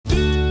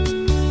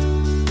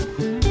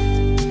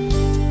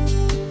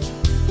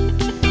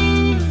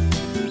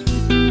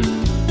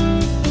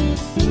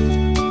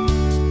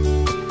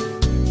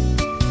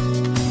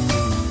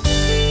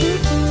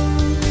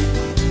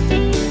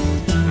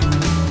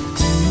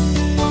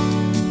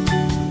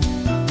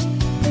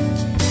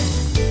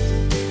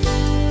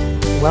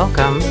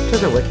Welcome to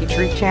the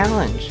WikiTree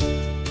Challenge.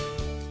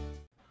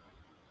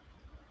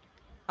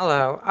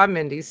 Hello, I'm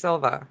Mindy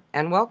Silva,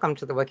 and welcome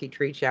to the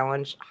WikiTree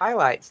Challenge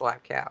Highlights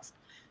LiveCast.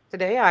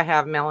 Today I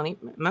have Melanie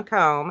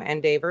McComb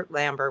and David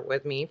Lambert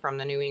with me from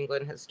the New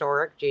England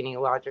Historic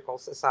Genealogical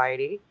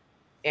Society.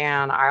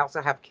 And I also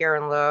have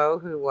Karen Lowe,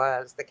 who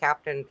was the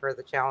captain for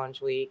the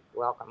challenge week.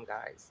 Welcome,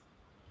 guys.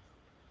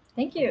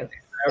 Thank you.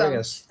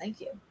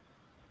 Thank you.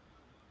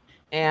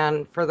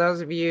 And for those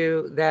of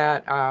you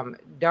that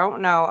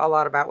don't know a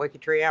lot about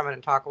WikiTree, I'm going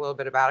to talk a little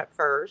bit about it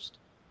first.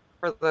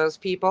 For those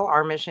people,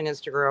 our mission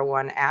is to grow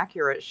one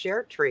accurate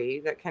shared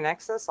tree that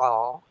connects us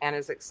all and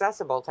is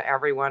accessible to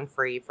everyone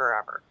free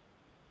forever.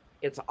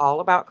 It's all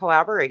about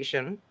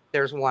collaboration.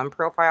 There's one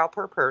profile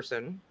per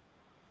person.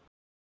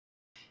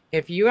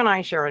 If you and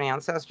I share an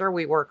ancestor,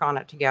 we work on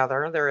it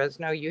together. There is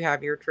no you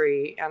have your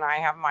tree and I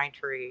have my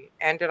tree.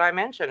 And did I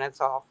mention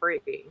it's all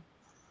free?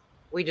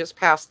 We just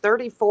passed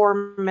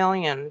 34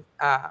 million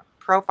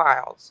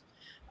profiles,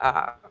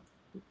 a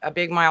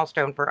big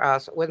milestone for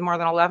us, with more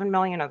than 11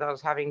 million of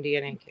those having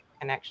DNA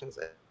connections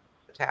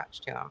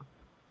attached to them.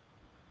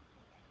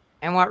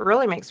 And what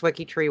really makes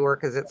WikiTree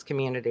work is its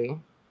community.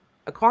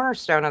 A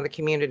cornerstone of the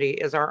community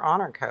is our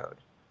honor code.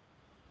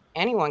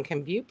 Anyone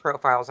can view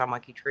profiles on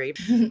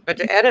WikiTree, but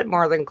to edit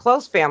more than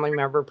close family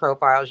member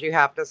profiles, you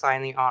have to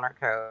sign the honor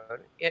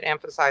code. It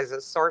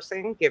emphasizes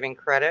sourcing, giving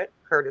credit,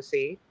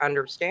 courtesy,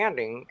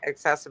 understanding,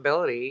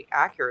 accessibility,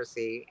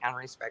 accuracy, and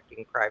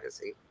respecting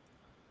privacy.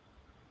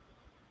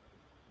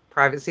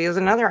 Privacy is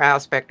another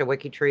aspect of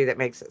WikiTree that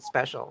makes it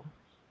special.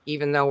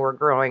 Even though we're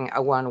growing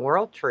a one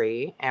world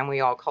tree and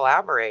we all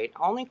collaborate,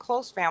 only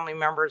close family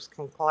members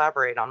can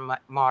collaborate on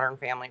modern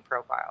family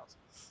profiles.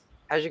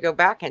 As you go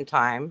back in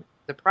time,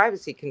 the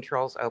privacy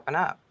controls open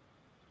up.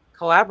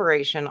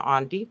 Collaboration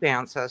on deep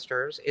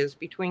ancestors is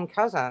between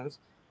cousins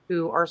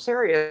who are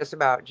serious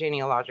about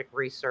genealogic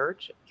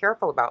research,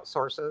 careful about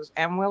sources,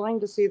 and willing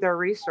to see their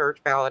research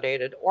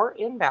validated or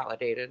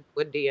invalidated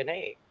with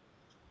DNA.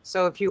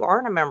 So if you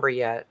aren't a member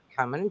yet,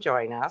 come and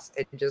join us.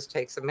 It just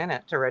takes a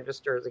minute to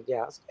register as a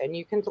guest, and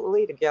you can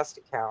delete a guest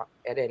account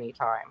at any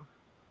time.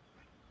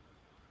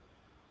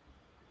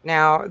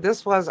 Now,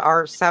 this was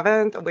our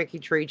 7th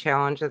WikiTree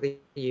Challenge of the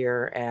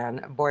year,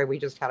 and boy, we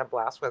just had a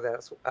blast with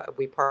this.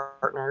 We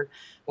partnered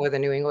with the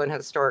New England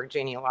Historic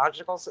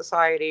Genealogical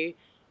Society,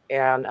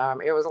 and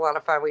it was a lot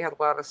of fun. We had a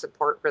lot of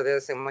support for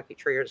this, and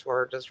WikiTreeers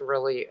were just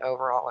really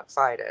overall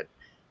excited.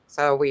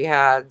 So we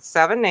had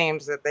 7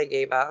 names that they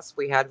gave us.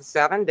 We had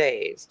 7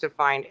 days to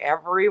find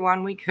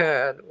everyone we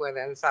could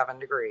within 7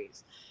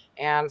 degrees.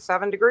 And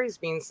 7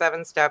 degrees means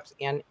 7 steps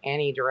in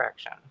any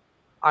direction.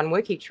 On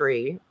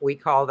WikiTree, we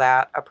call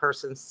that a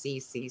person's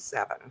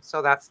CC7.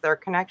 So that's their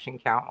connection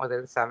count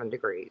within 7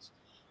 degrees.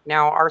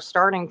 Now, our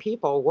starting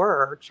people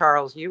were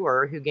Charles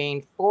Ewer, who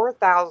gained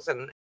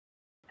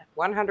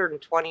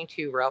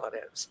 4,122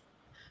 relatives.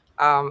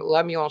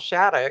 Lemuel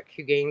Shattuck,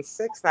 who gained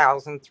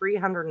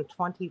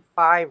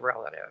 6,325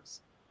 relatives.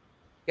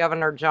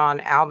 Governor John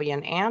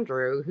Albion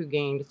Andrew, who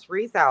gained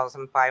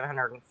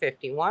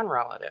 3,551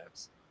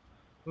 relatives.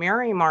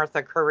 Mary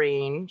Martha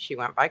Corrine, she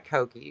went by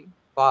Cokie.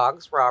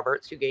 Boggs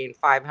Roberts, who gained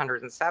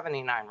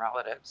 579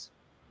 relatives.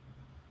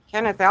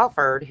 Kenneth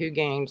Alford, who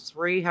gained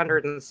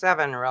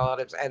 307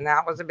 relatives, and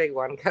that was a big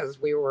one because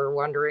we were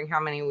wondering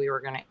how many we were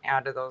going to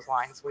add to those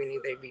lines. We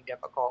knew they'd be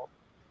difficult.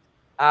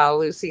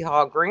 Lucy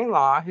Hall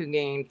Greenlaw, who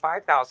gained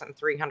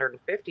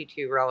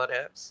 5,352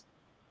 relatives.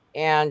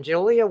 And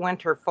Julia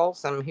Winter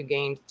Folsom, who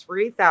gained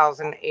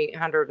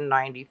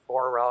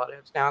 3,894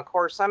 relatives. Now, of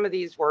course, some of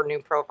these were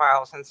new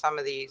profiles, and some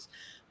of these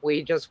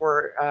we just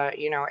were,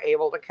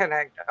 able to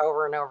connect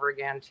over and over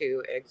again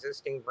to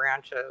existing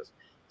branches.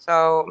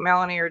 So,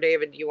 Melanie or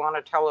David, do you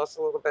want to tell us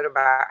a little bit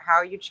about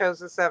how you chose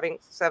the 7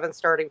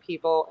 starting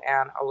people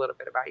and a little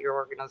bit about your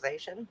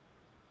organization?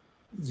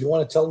 Do you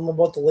want to tell them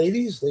about the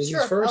ladies?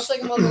 Sure, first? I'll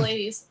talk about the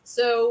ladies.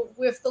 So,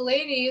 with the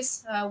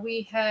ladies,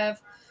 we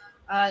have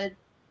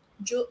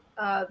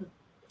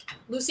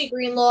Lucy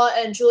Greenlaw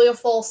and Julia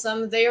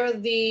Folsom. They are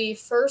the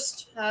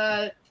first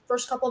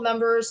couple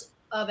members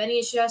of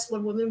NEHGS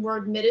when women were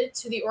admitted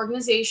to the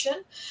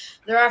organization.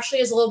 There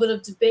actually is a little bit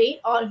of debate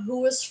on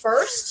who was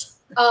first,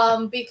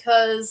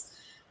 because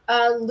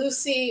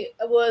Lucy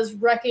was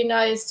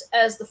recognized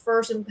as the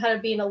first and kind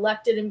of being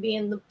elected and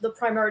being the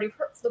priority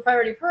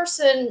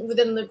person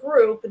within the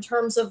group in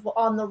terms of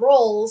on the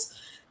rolls,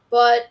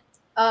 but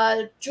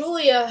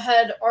Julia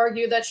had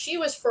argued that she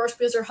was first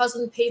because her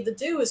husband paid the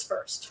dues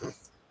first.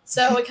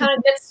 So it kind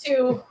of gets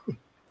to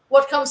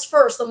what comes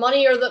first, the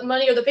money or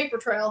the paper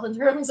trail in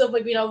terms of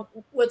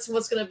what's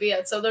going to be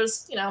it. So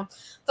there's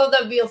thought that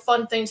would be a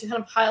fun thing to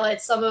kind of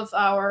highlight some of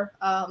our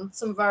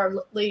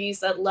ladies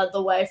that led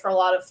the way for a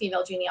lot of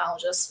female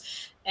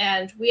genealogists.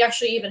 And we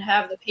actually even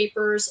have the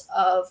papers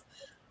of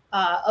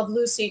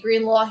Lucy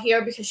Greenlaw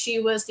here because she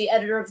was the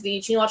editor of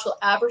the Genealogical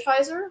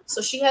Advertiser.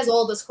 So she has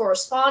all this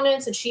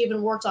correspondence, and she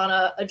even worked on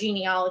a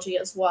genealogy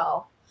as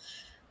well.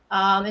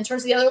 In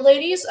terms of the other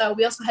ladies,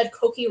 we also had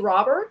Cokie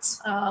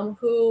Roberts,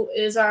 who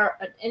is our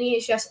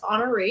NEHGS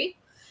honoree.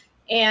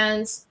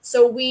 And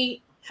so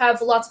we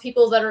have lots of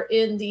people that are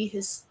in the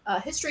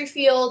history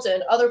field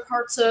and other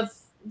parts of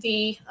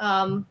the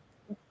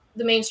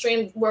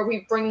mainstream where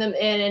we bring them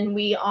in and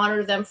we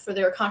honor them for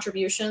their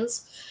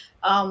contributions.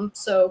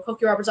 So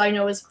Cokie Roberts, I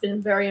know, has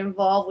been very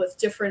involved with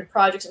different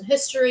projects in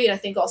history, and I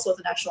think also with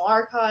the National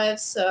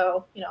Archives.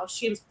 So, you know,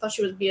 thought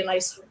she would be a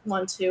nice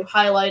one to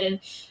highlight.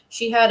 And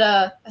she had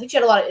I think she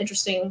had a lot of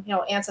interesting, you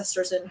know,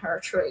 ancestors in her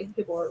tree.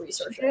 People were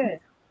researching. Good.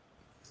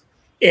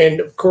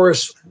 And of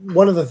course,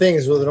 one of the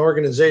things with an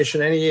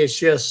organization,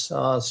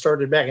 NEHGS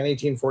started back in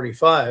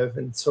 1845.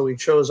 And so we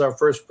chose our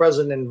first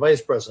president and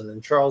vice president.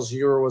 And Charles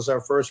Ewer was our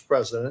first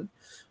president.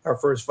 Our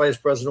first vice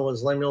president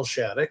was Lemuel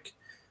Shattuck.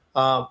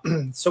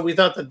 So we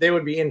thought that they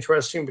would be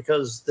interesting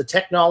because the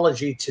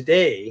technology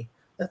today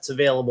that's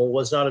available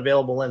was not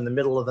available in the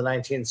middle of the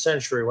 19th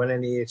century when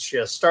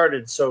NEHGS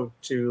started. So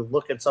to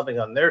look at something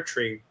on their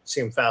tree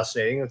seemed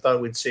fascinating. I thought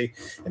we'd see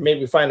and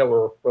maybe find out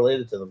we're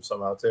related to them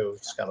somehow too,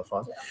 which is kind of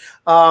fun.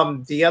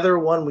 The other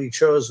one we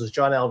chose was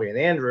John Albion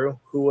Andrew,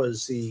 who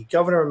was the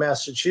governor of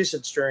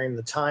Massachusetts during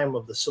the time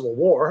of the Civil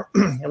War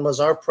and was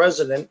our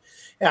president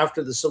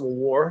after the Civil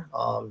War.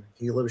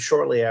 He lived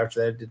shortly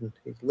after that.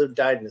 He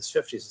died in his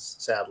 50s,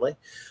 sadly.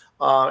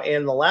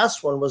 And the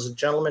last one was a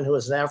gentleman who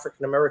was an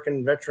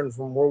African-American veteran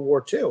from World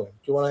War II. Do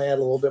you want to add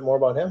a little bit more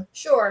about him?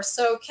 Sure.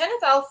 So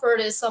Kenneth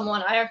Alford is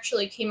someone I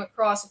actually came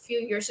across a few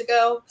years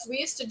ago. We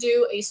used to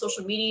do a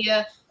social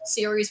media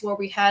series where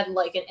we had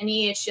like an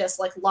NEHGS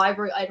like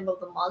library item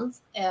of the month.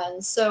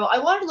 And so I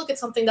wanted to look at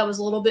something that was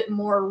a little bit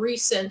more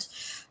recent,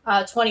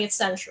 20th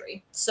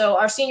century. So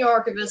our senior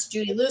archivist,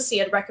 Judy Lucy,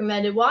 had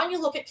recommended, why don't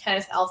you look at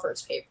Kenneth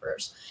Alford's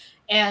papers?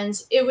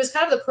 And it was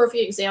kind of the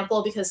perfect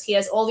example because he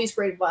has all these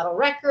great vital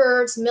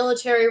records,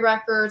 military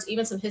records,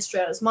 even some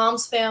history on his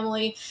mom's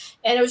family.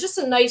 And it was just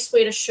a nice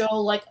way to show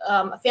like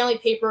family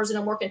papers in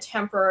a more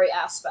contemporary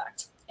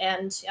aspect.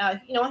 And,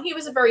 you know, he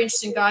was a very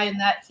interesting guy in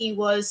that he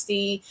was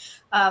the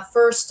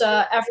first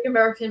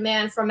African-American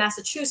man from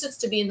Massachusetts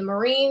to be in the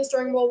Marines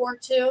during World War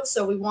II.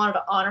 So we wanted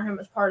to honor him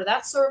as part of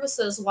that service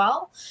as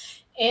well.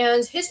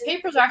 And his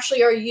papers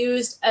actually are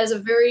used as a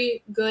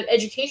very good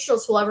educational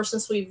tool ever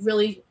since we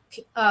really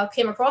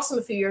came across them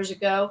a few years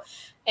ago.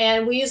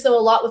 And we use them a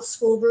lot with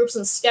school groups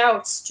and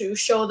scouts to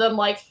show them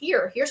like,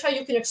 here's how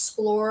you can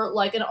explore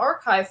like an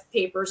archive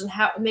papers and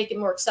how make it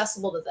more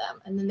accessible to them.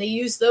 And then they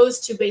use those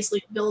to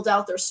basically build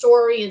out their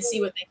story and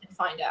see what they can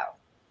find out.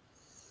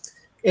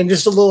 And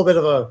just a little bit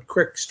of a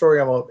quick story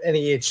about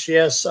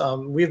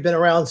NEHGS. We've been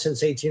around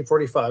since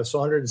 1845, so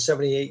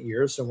 178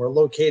 years, and we're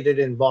located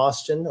in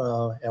Boston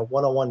at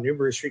 101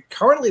 Newbury Street.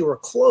 Currently, we're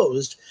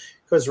closed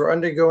because we're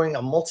undergoing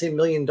a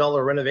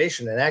multi-million-dollar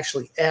renovation and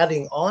actually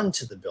adding on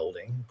to the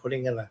building,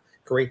 putting in a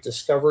great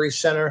discovery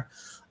center.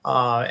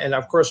 And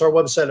of course, our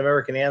website,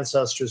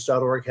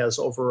 AmericanAncestors.org, has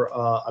over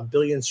 1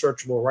 billion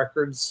searchable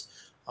records.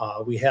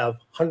 We have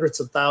hundreds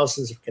of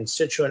thousands of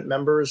constituent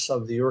members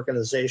of the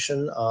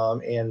organization,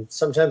 and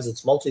sometimes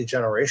it's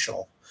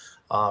multi-generational.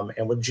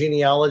 And with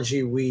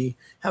Genealogy, we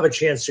have a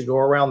chance to go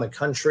around the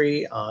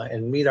country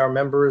and meet our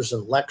members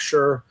and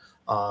lecture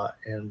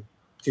and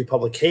do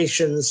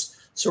publications.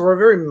 So we're a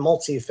very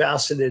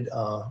multifaceted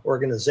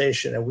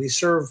organization, and we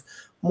serve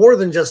more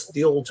than just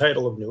the old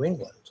title of New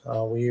England.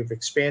 We've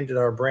expanded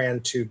our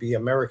brand to be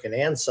American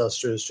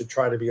Ancestors to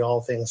try to be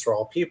all things for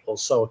all people.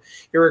 So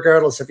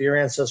irregardless if your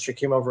ancestor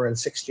came over in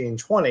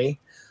 1620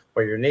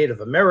 or you're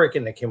Native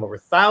American that came over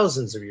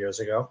thousands of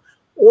years ago,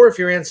 or if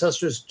your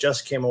ancestors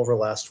just came over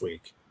last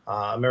week,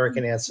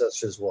 American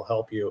Ancestors will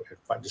help you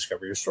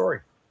discover your story.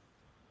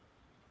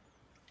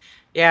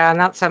 Yeah, and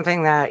that's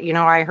something that, you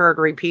know, I heard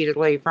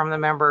repeatedly from the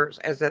members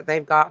is that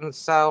they've gotten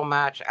so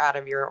much out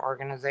of your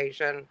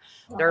organization.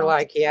 They're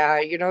like, yeah,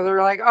 you know,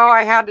 they're like, oh,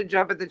 I had to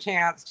jump at the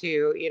chance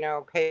to, you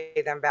know,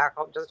 pay them back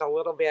just a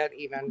little bit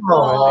even.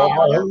 Oh,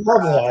 I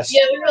love that.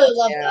 Yeah, we really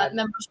love that.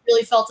 Members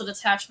really felt an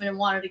attachment and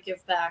wanted to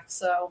give back.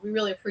 So we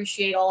really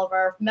appreciate all of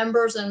our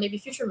members and maybe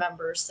future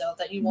members so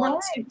that you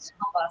want to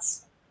help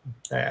us.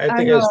 I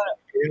think as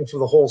for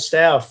the whole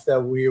staff that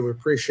we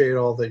appreciate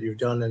all that you've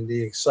done and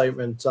the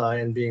excitement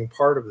in being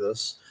part of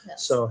this.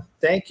 Yes. So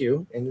thank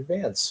you in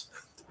advance.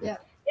 Yeah.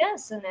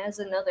 Yes, and as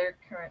another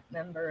current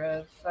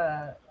member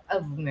of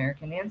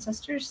American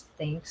Ancestors,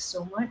 thanks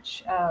so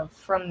much.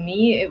 From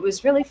me, it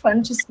was really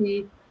fun to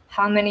see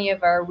how many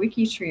of our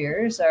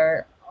WikiTreeers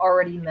are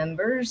already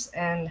members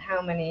and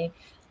how many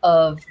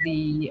of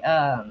the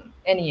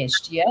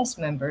NEHGS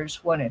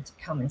members wanted to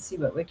come and see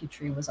what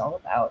WikiTree was all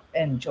about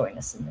and join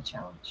us in the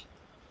challenge.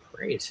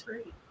 Great.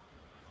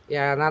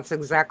 Yeah, and that's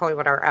exactly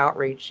what our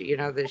outreach, you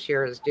know, this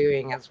year is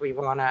doing. Is we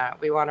want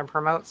to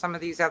promote some of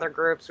these other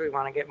groups. We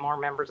want to get more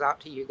members out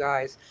to you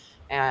guys,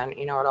 and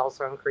you know, it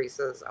also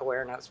increases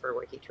awareness for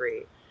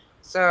WikiTree.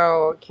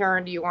 So,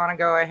 Karen, do you want to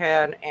go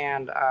ahead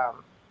and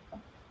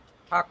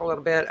talk a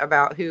little bit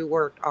about who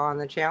worked on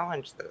the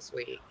challenge this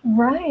week?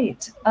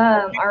 Right.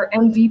 Our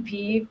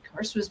MVP, of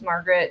course, was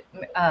Margaret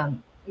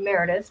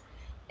Meredith.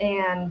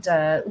 And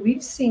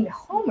we've seen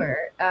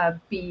Homer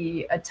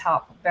be a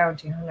top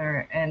bounty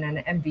hunter and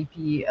an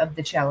MVP of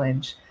the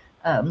challenge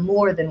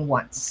more than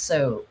once.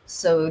 So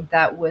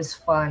that was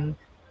fun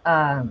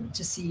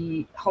to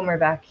see Homer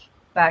back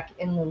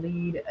in the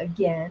lead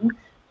again.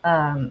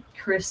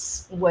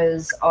 Chris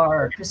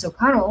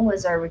O'Connell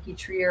was our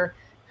WikiTreeer,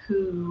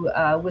 who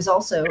was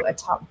also a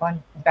top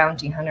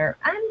bounty hunter.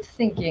 I'm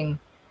thinking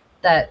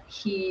that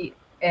he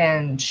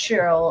and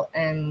Cheryl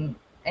and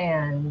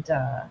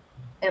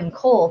M.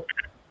 Cole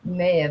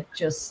may have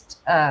just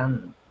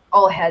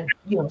all had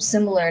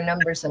similar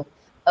numbers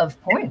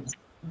of points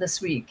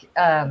this week.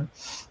 And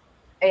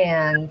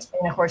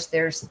of course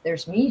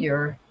there's me,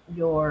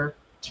 your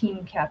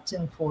team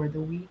captain for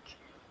the week.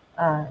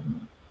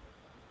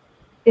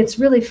 It's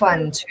really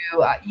fun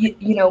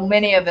to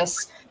many of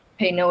us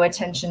pay no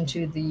attention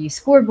to the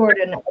scoreboard,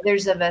 and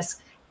others of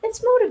us,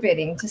 it's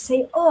motivating to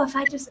say, oh, if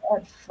I just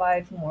add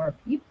 5 more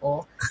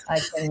people, I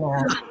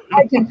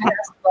can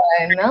pass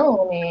by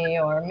Melanie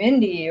or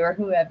Mindy or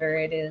whoever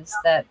it is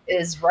that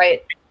is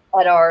right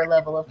at our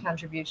level of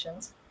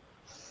contributions.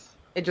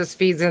 It just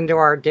feeds into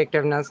our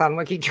addictiveness on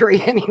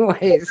WikiTree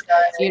anyways.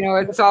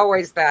 It's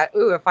always that,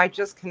 ooh, if I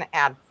just can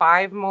add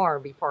 5 more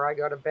before I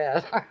go to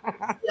bed.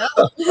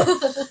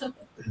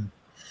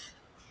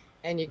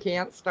 And you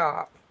can't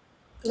stop.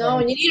 No,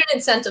 and you need an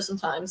incentive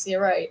sometimes. You're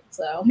right.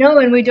 So no,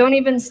 and we don't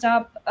even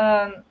stop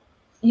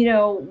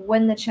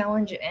when the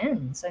challenge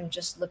ends. I'm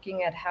just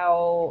looking at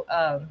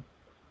how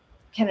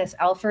Kenneth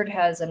Alford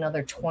has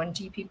another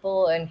 20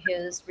 people in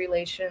his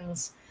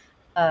relations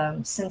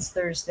since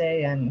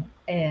Thursday, and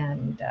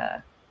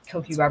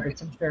Koki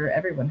Roberts, I'm sure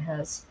everyone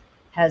has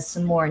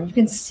some more, and you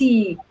can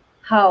see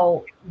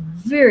how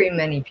very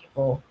many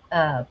people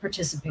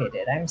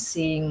participated. I'm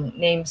seeing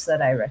names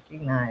that I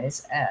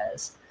recognize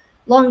as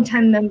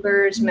longtime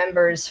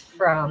members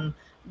from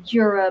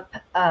Europe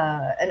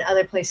and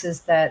other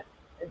places. That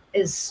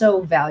is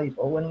so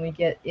valuable when we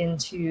get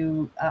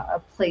into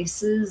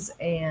places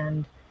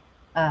and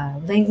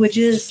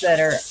languages that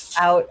are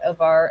out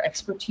of our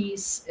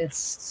expertise. It's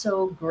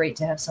so great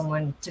to have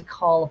someone to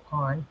call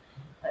upon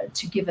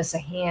to give us a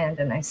hand.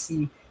 And I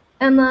see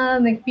Emma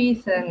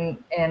McBeath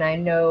and I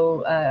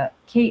know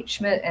Kate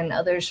Schmidt and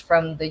others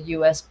from the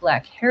U.S.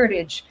 Black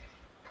Heritage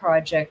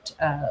Project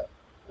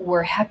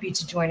were happy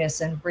to join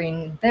us and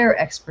bring their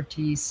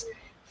expertise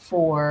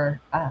for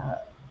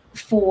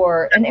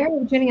an area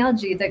of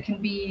genealogy that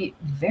can be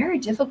very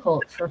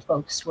difficult for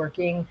folks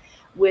working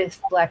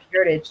with Black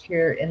heritage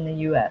here in the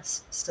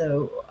U.S.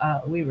 So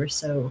we were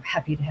so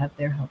happy to have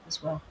their help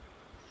as well.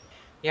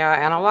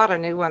 Yeah, and a lot of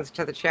new ones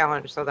to the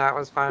challenge, so that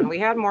was fun. We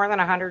had more than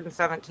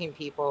 117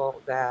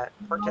 people that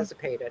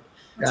participated.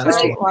 Yeah,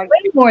 So way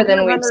more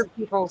than 100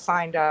 people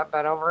signed up,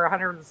 but over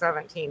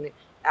 117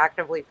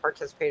 actively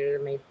participated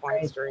and made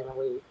points during the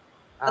week.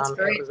 That's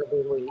great. It was a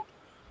good week.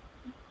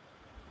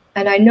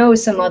 And I know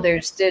some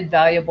others did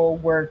valuable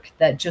work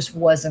that just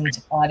wasn't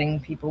adding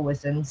people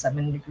within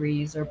 7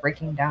 degrees or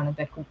breaking down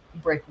a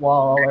brick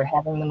wall or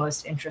having the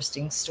most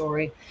interesting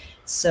story.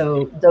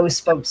 So those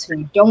folks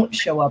who don't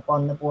show up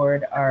on the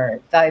board are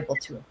valuable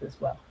to us as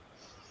well.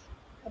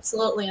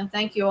 Absolutely, and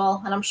thank you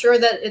all. And I'm sure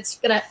that it's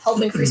going to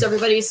help increase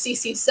everybody's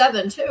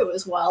CC7 too,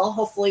 as well.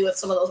 Hopefully, with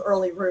some of those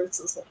early routes,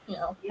 as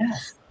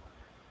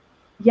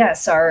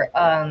Yes.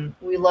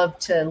 We love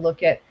to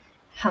look at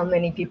how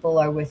many people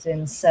are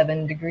within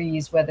 7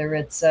 degrees, whether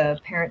it's a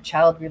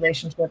parent-child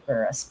relationship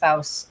or a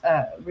spouse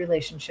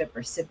relationship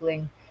or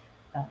sibling,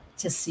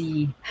 to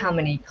see how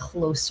many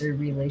closer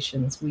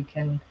relations we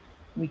can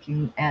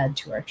add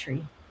to our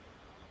tree.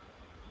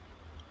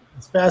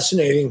 It's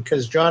fascinating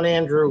because John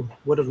Andrew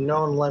would have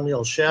known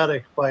Lemuel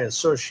Shattuck by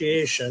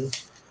association.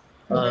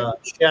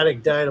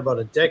 Shattuck died about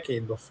a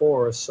decade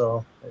before,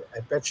 so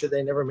I bet you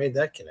they never made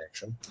that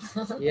connection.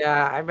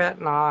 Yeah, I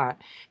bet not.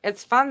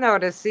 It's fun though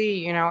to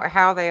see,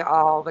 how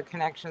all the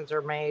connections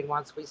are made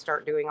once we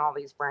start doing all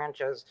these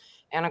branches.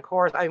 And of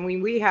course, I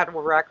mean, we had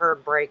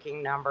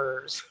record-breaking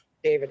numbers,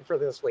 David, for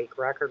this week,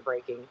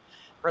 record-breaking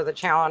for the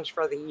challenge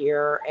for the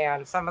year,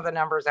 and some of the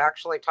numbers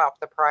actually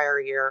topped the prior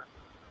year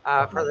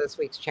for this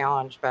week's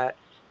challenge. But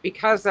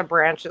because the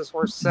branches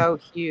were so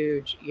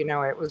huge,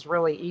 it was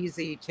really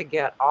easy to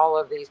get all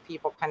of these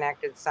people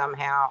connected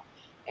somehow.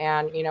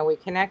 And, we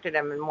connected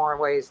them in more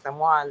ways than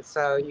one.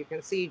 So you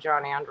can see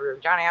John Andrew.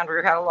 John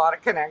Andrew had a lot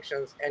of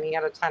connections, and he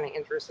had a ton of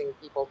interesting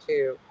people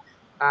too.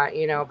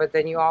 But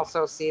then you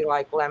also see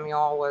like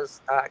Lemuel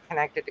was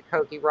connected to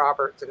Koki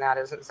Roberts, and that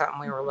isn't something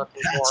we were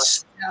looking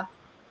for.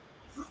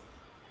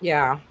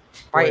 Yeah.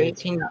 By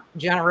 18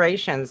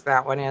 generations,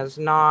 that one is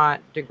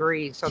not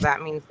degrees. So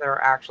that means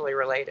they're actually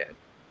related.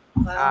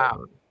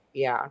 Wow.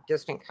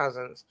 Distant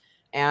cousins.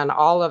 And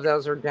all of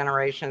those are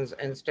generations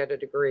instead of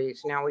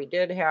degrees. Now we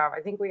did have,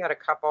 I think we had a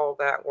couple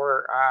that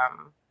were,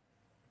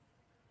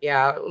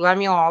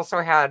 Lemuel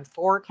also had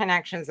 4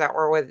 connections that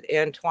were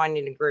within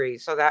 20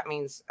 degrees. So that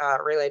means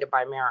related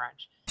by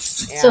marriage.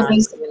 And, so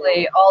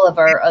basically all of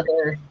our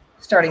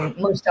starting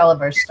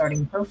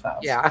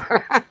profiles. Yeah.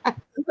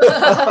 So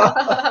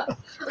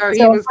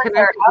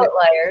our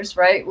outliers,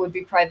 right, would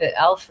be Private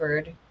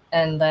Alford.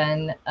 And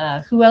then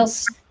who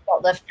else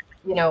got left,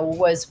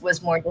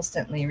 was more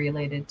distantly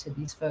related to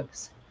these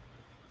folks?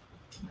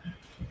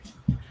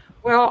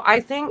 Well, I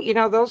think,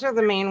 those are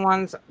the main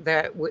ones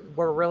that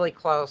were really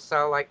close.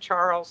 So, like,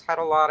 Charles had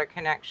a lot of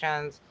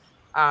connections.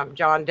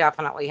 John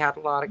definitely had a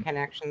lot of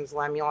connections.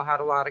 Lemuel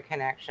had a lot of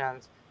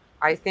connections.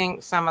 I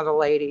think some of the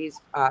ladies,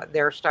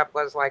 their stuff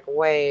was like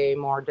way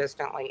more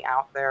distantly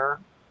out there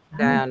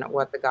than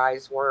what the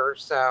guys were.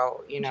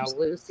 So,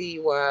 Lucy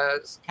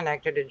was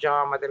connected to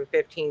John within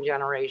 15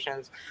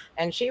 generations,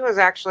 and she was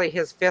actually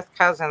his fifth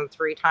cousin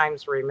 3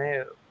 times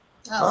removed.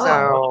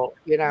 Oh.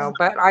 So,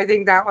 but I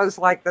think that was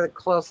like the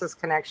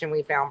closest connection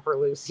we found for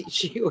Lucy.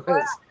 She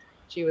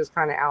was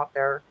kind of out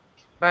there.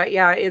 But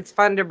yeah, it's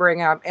fun to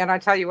bring up. And I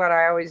tell you what,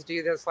 I always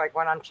do this, like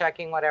when I'm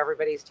checking what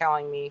everybody's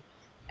telling me,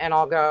 and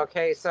I'll go,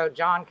 okay, so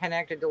John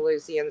connected to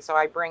Lucy. And so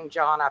I bring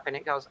John up and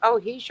it goes, oh,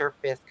 he's your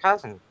fifth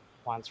cousin.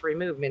 Once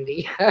removed,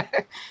 Mindy.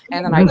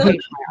 And then I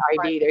change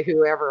my ID to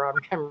whoever I'm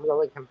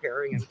really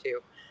comparing him to.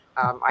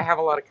 I have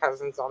a lot of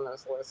cousins on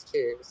this list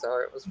too. So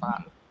it was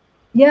fun.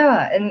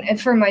 Yeah, and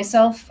for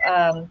myself,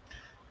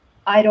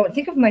 I don't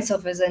think of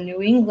myself as a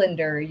New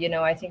Englander.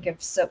 I think of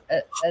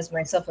as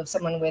myself of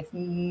someone with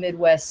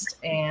Midwest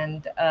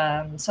and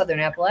Southern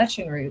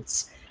Appalachian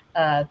roots.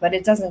 But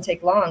it doesn't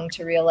take long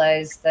to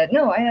realize that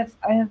no, I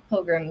have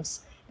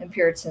Pilgrims and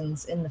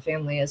Puritans in the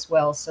family as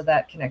well. So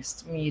that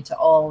connects me to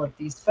all of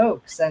these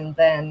folks. And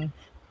then,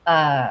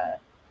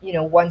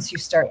 once you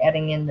start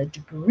adding in the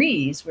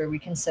degrees, where we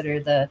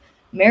consider the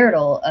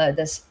marital,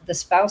 the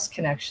spouse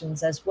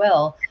connections as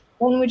well.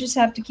 Well, we just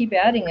have to keep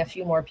adding a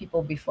few more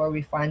people before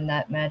we find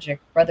that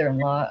magic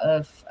brother-in-law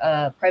of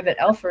Private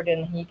Alfred,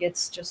 and he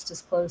gets just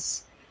as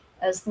close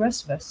as the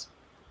rest of us.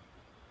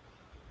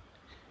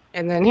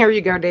 And then here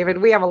you go, David.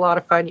 We have a lot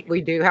of fun. We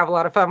do have a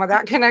lot of fun with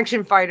that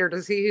connection fighter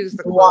to see who's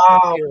the closest.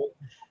 Wow.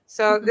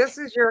 So this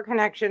is your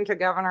connection to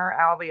Governor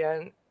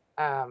Albion.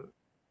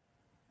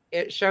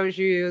 It shows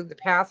you the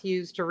path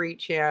used to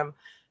reach him,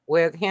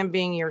 with him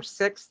being your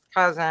 6th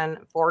cousin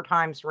 4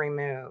 times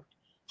removed.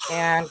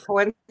 And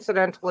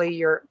coincidentally,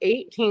 your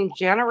 18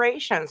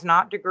 generations,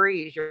 not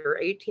degrees, your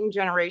 18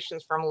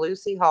 generations from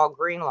Lucy Hall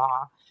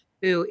Greenlaw,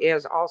 who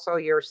is also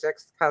your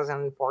 6th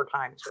cousin 4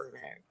 times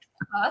removed.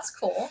 Oh, that's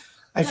cool.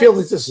 I feel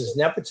that this is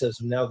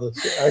nepotism now.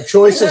 That our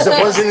choices,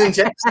 it wasn't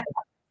intentional.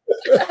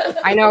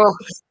 I know.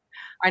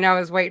 I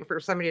was waiting for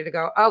somebody to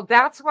go, oh,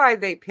 that's why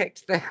they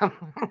picked them.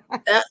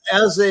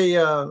 As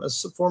a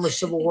former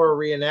Civil War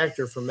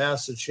reenactor from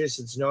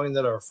Massachusetts, knowing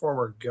that our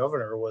former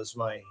governor was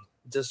my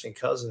distant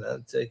cousin,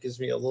 that gives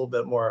me a little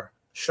bit more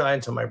shine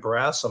to my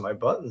brass on my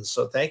buttons.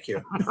 So thank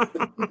you.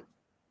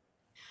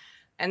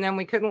 And then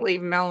we couldn't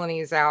leave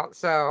Melanie's out.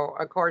 So,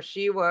 of course,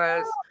 she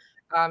was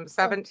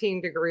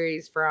 17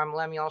 degrees from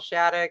Lemuel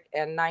Shattuck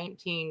and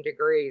 19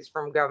 degrees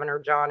from Governor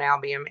John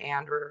Albion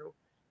Andrew.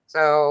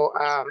 So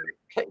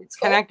it's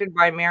connected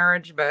by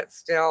marriage, but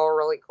still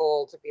really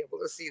cool to be able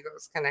to see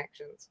those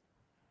connections.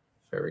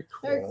 Very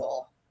cool. Very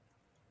cool.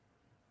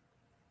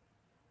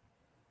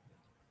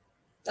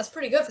 That's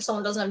pretty good for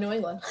someone who doesn't have New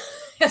England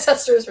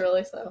ancestors,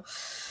 really. So,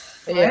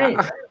 yeah.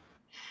 Right.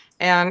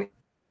 And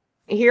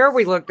here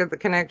we looked at the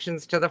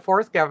connections to the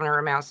 4th governor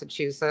of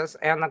Massachusetts,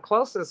 and the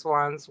closest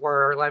ones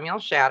were Lemuel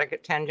Shattuck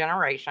at 10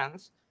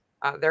 generations,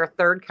 their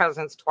 3rd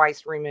cousins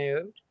twice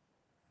removed.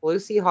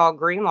 Lucy Hall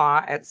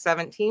Greenlaw at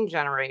 17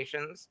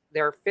 generations,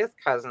 their 5th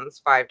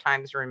cousins 5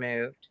 times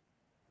removed.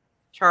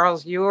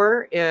 Charles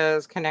Ewer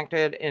is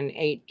connected in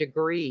 8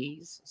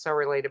 degrees, so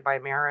related by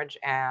marriage,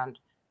 and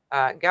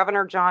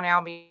Governor John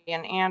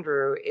Albion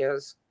Andrew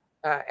is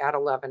at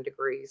 11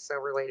 degrees, so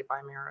related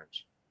by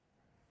marriage.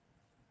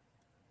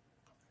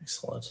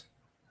 Excellent.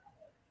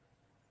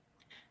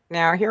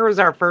 Now, here was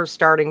our first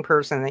starting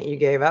person that you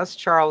gave us,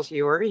 Charles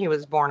Ewer. He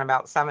was born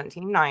about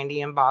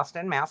 1790 in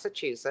Boston,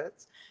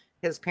 Massachusetts.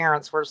 His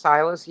parents were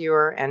Silas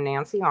Ewer and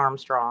Nancy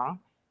Armstrong.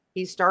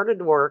 He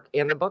started work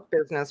in the book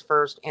business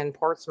first in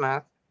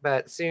Portsmouth,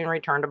 but soon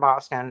returned to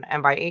Boston,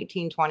 and by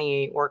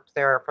 1828 worked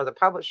there for the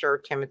publisher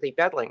Timothy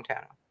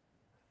Bedlington.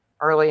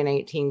 Early in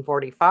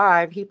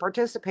 1845, he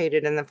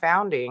participated in the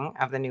founding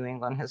of the New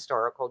England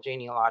Historical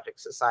Genealogical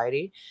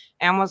Society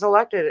and was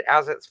elected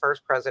as its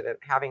first president,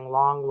 having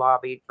long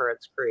lobbied for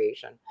its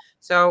creation.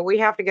 So we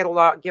have to give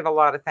a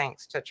lot of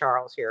thanks to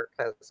Charles here,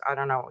 because I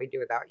don't know what we do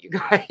without you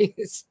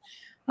guys.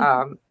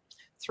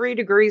 3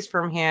 degrees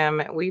from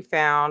him, we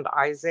found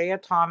Isaiah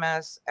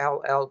Thomas,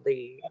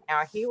 LLD.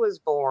 Now, he was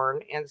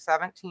born in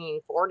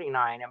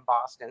 1749 in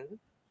Boston.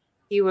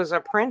 He was a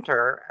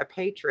printer, a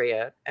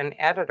patriot, an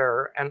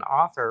editor, an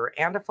author,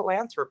 and a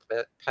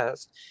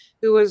philanthropist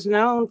who was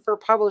known for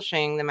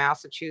publishing the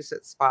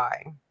Massachusetts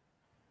Spy.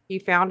 He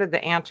founded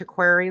the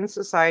Antiquarian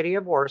Society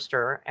of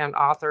Worcester and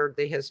authored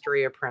the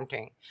History of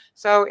Printing.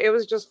 So it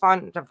was just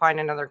fun to find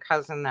another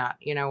cousin that,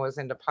 was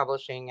into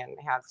publishing and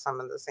had some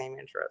of the same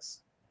interests.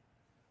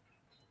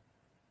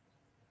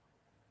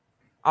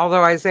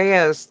 Although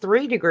Isaiah is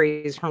 3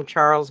 degrees from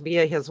Charles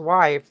via his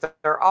wife,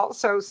 they're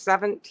also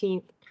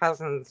 17th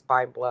cousins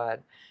by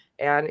blood.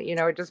 And, you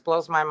know, it just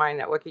blows my mind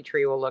that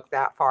WikiTree will look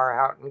that far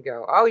out and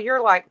go, oh,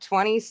 you're like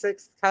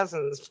 26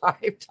 cousins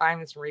 5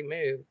 times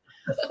removed.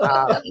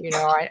 You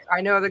know,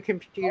 I know the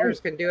computers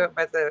can do it,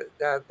 but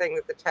the thing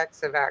that the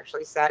techs have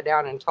actually sat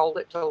down and told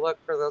it to look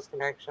for those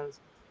connections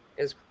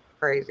is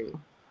crazy.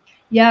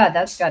 Yeah,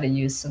 that's got to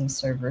use some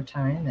server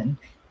time.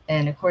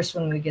 And of course,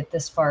 when we get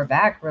this far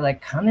back, we're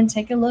like, come and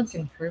take a look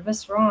and prove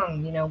us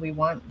wrong. You know, we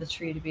want the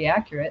tree to be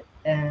accurate.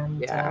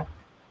 And Yeah.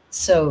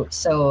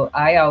 so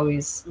I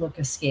always look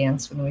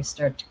askance when we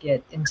start to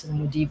get into the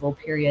medieval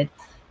period.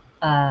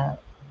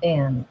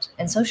 And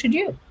so should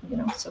you, you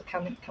know, so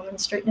come and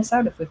straighten us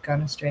out if we've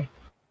gone astray.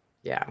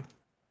 Yeah.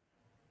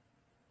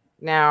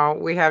 Now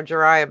we have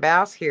Jeriah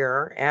Bass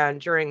here,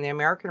 and during the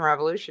American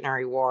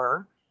Revolutionary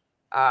War,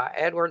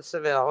 Edward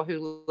Saville,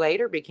 who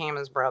later became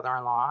his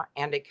brother-in-law,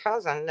 and a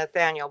cousin,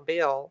 Nathaniel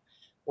Beale,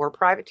 were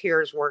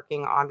privateers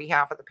working on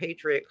behalf of the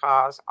Patriot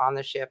cause on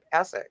the ship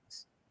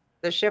Essex.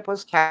 The ship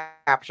was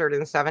captured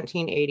in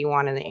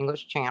 1781 in the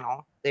English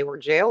Channel. They were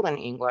jailed in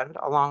England,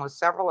 along with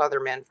several other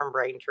men from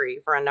Braintree,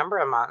 for a number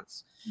of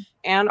months,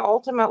 and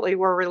ultimately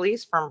were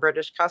released from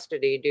British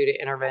custody due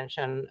to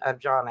intervention of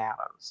John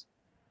Adams.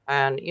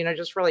 And, you know,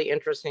 just really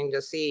interesting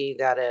to see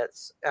that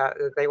it's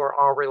that they were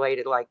all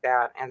related like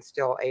that and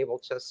still able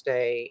to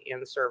stay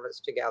in service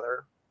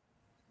together.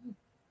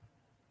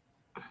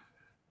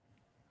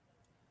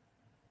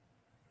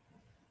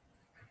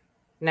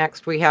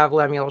 Next, we have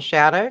Lemuel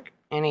Shattuck.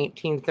 In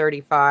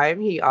 1835,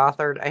 he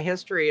authored A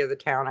History of the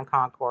Town of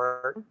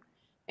Concord.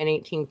 In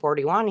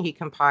 1841, he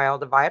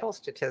compiled the vital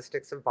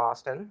statistics of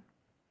Boston.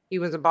 He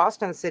was a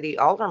Boston City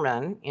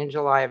alderman in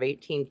July of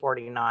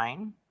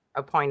 1849,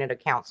 appointed a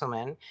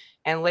councilman,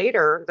 and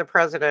later the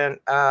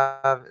president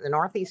of the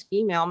Northeast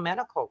Female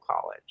Medical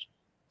College.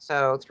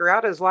 So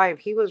throughout his life,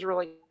 he was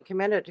really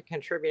committed to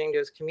contributing to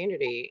his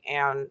community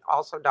and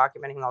also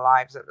documenting the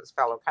lives of his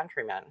fellow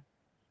countrymen.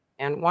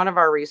 And one of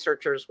our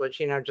researchers was,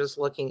 you know, just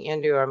looking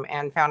into him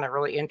and found it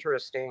really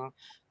interesting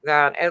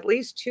that at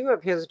least 2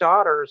 of his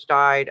daughters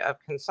died of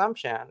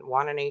consumption,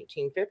 one in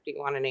 1850,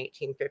 one in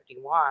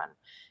 1851.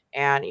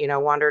 And, you know,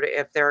 wondered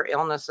if their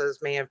illnesses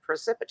may have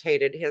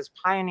precipitated his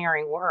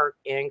pioneering work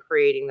in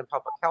creating the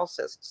public health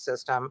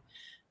system,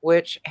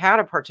 which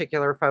had a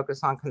particular focus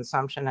on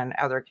consumption and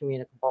other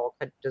communicable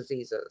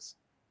diseases.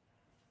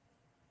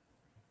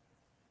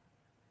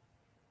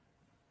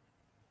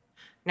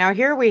 Now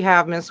here we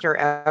have Mr.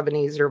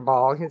 Ebenezer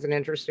Ball. He's an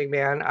interesting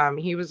man.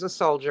 He was a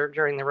soldier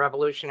during the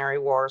Revolutionary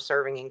War,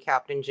 serving in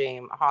Captain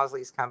James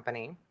Hawley's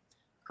company,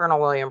 Colonel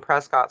William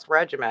Prescott's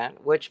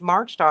regiment, which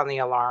marched on the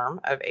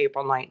alarm of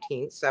April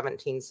 19th,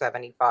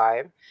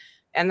 1775.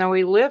 And though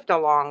he lived a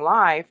long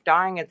life,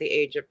 dying at the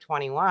age of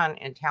 21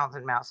 in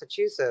Townsend,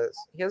 Massachusetts,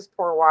 his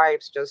poor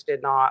wives just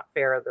did not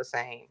fare the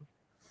same.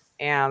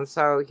 And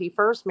so he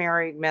first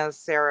married Miss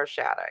Sarah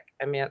Shattuck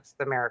amidst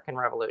the American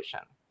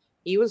Revolution.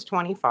 He was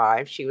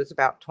 25, she was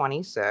about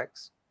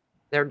 26.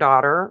 Their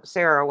daughter,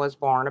 Sarah, was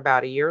born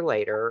about a year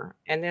later.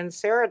 And then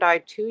Sarah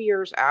died 2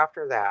 years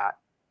after that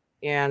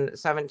in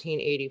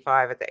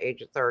 1785 at the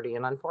age of 30.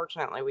 And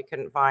unfortunately, we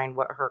couldn't find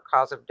what her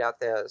cause of death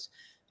is.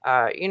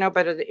 You know,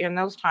 but in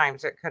those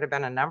times, it could have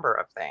been a number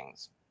of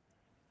things.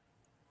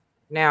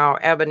 Now,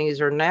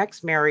 Ebenezer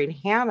next married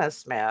Hannah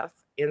Smith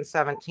in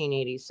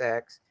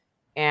 1786.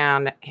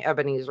 And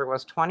Ebenezer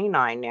was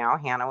 29 now.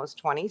 Hannah was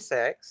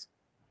 26.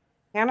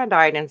 Hannah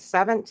died in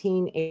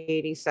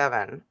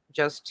 1787,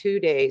 just 2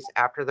 days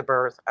after the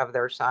birth of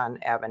their son,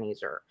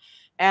 Ebenezer.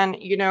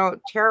 And, you know,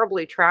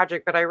 terribly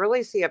tragic, but I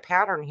really see a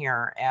pattern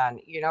here. And,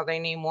 you know, they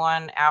name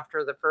one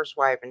after the first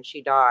wife and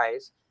she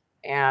dies.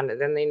 And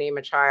then they name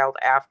a child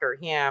after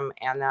him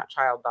and that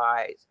child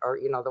dies, or,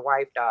 you know, the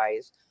wife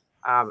dies.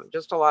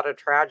 Just a lot of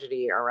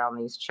tragedy around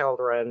these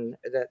children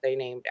that they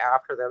named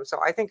after them.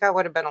 So I think I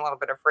would have been a little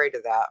bit afraid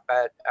of that,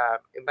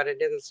 but it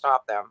didn't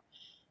stop them.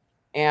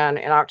 And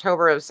in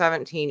October of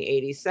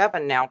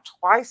 1787, now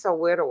twice a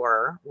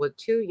widower with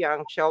 2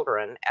 young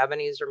children,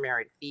 Ebenezer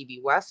married Phoebe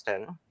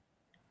Weston.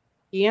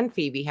 He and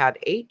Phoebe had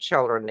 8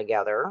 children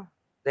together.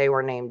 They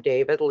were named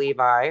David,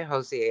 Levi,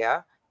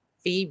 Hosea,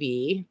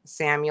 Phoebe,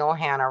 Samuel,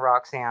 Hannah,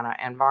 Roxana,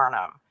 and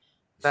Barnum.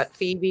 But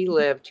Phoebe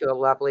lived to a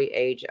lovely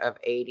age of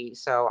 80.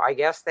 So I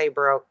guess they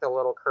broke the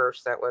little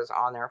curse that was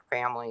on their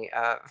family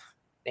of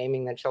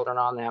naming the children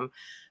on them.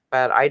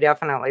 But I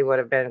definitely would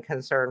have been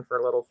concerned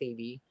for little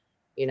Phoebe,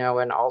 you know,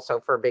 and also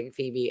for big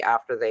Phoebe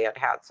after they had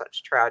had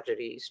such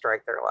tragedy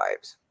strike their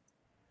lives.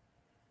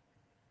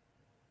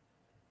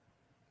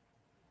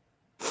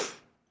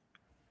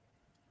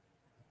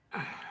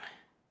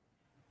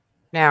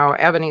 Now,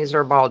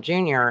 Ebenezer Ball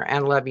Jr.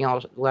 and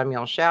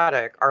Lemuel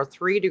Shattuck are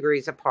 3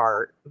 degrees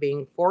apart,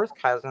 being 4th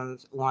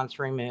cousins once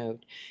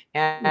removed.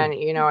 And,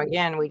 you know,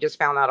 again, we just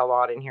found that a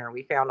lot in here.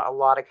 We found a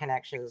lot of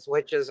connections,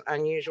 which is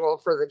unusual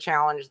for the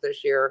challenge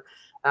this year.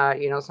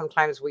 You know,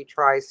 sometimes we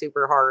try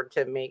super hard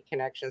to make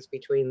connections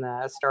between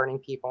the starting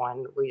people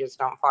and we just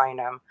don't find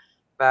them.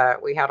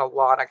 But we had a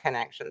lot of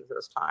connections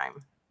this time.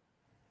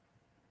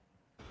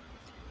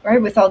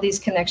 Right, with all these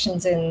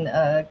connections in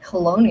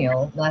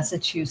colonial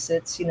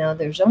Massachusetts, you know,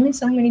 there's only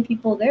so many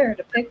people there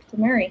to pick to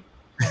marry.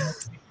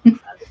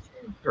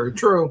 Very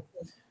true.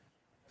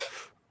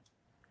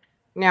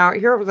 Now,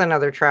 here was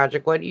another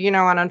tragic one, you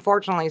know, and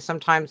unfortunately,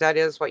 sometimes that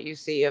is what you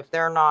see. If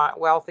they're not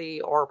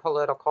wealthy or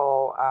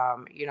political,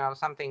 you know,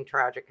 something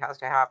tragic has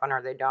to happen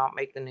or they don't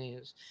make the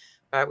news.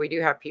 But we do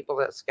have people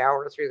that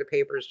scour through the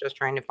papers just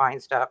trying to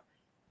find stuff.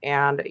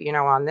 And, you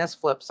know, on this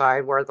flip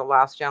side, where the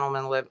last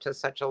gentleman lived to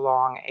such a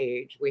long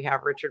age, we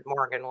have Richard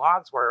Morgan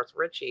Wadsworth,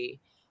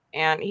 Richie,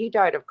 and he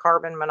died of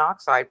carbon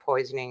monoxide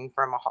poisoning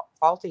from a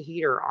faulty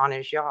heater on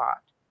his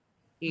yacht.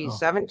 He's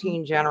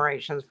 17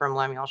 generations from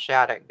Lemuel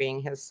Shattuck,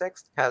 being his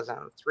sixth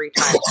cousin, 3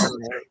 times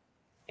removed.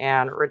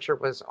 And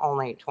Richard was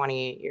only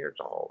 28 years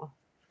old.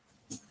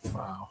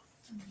 Wow.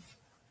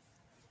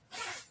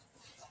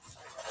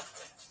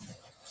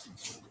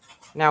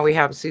 Now we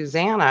have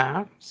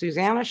Susanna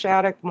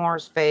Shattuck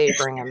Morse Fay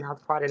Brigham.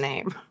 That's quite a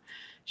name.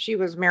 She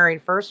was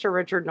married first to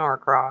Richard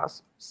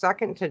Norcross,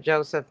 second to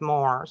Joseph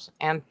Morse,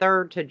 and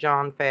third to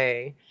John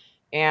Fay.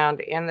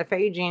 And in the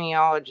Fay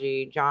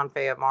genealogy, John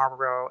Fay of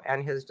Marlborough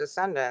and his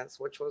descendants,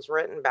 which was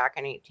written back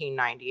in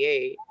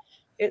 1898,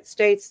 it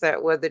states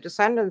that with the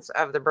descendants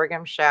of the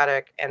Brigham,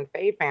 Shattuck, and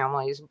Fay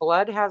families,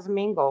 blood has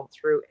mingled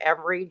through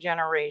every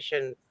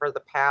generation for the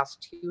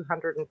past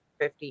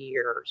 250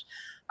 years.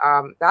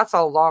 That's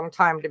a long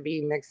time to be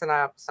mixing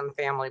up some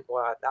family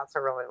blood. That's a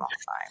really long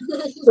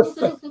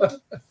time.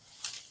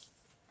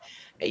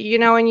 You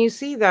know, and you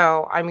see,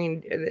 though, I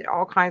mean,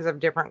 all kinds of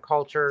different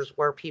cultures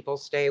where people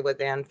stay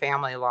within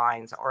family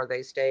lines, or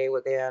they stay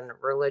within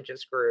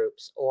religious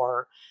groups,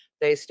 or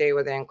they stay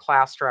within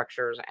class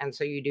structures. And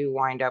so you do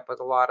wind up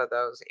with a lot of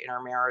those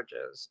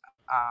intermarriages.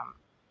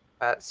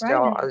 But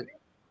still,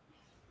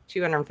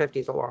 250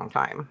 is a long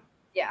time.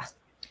 Yeah.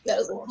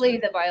 Hopefully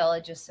the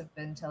biologists have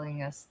been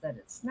telling us that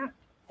it's not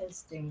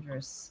as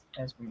dangerous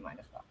as we might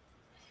have thought.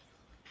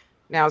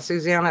 Now,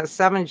 Susanna is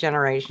 7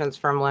 generations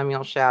from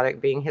Lemuel Shattuck,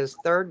 being his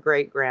 3rd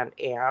great-grand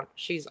aunt.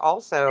 She's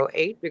also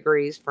 8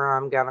 degrees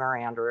from Governor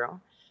Andrew,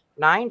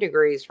 9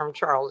 degrees from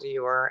Charles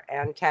Ewer,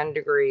 and 10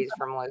 degrees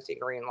from Lucy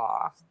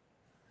Greenlaw.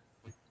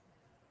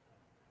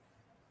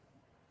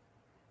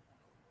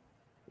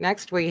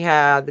 Next, we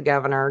had the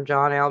governor,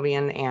 John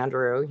Albion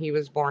Andrew. He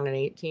was born in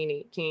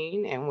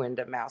 1818 in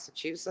Windham,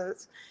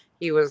 Massachusetts.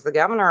 He was the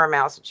governor of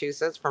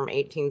Massachusetts from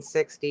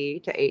 1860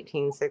 to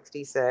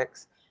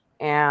 1866.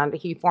 And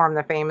he formed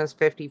the famous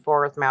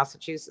 54th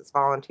Massachusetts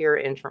Volunteer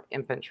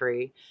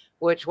Infantry,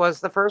 which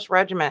was the first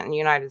regiment in the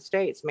United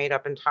States made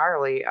up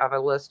entirely of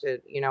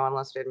enlisted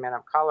men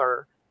of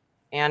color.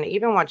 And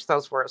even once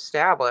those were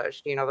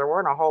established, you know, there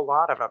weren't a whole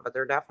lot of them, but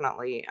they're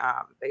definitely,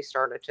 they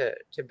started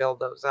to build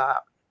those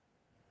up.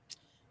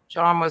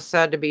 John was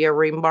said to be a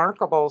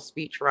remarkable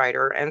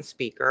speechwriter and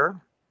speaker.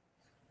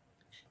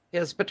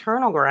 His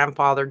paternal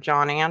grandfather,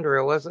 John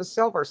Andrew, was a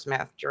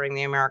silversmith during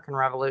the American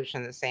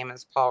Revolution, the same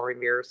as Paul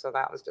Revere. So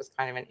that was just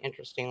kind of an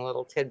interesting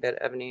little tidbit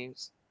of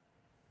news.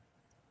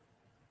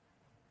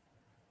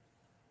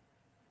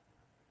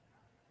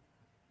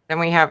 Then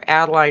we have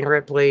Adeline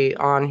Ripley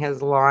on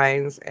his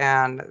lines,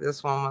 and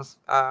this one was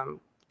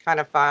kind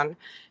of fun.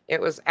 It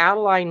was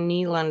Adeline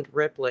Neeland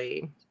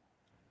Ripley,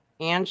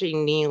 Angie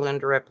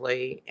Neeland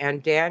Ripley,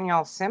 and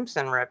Daniel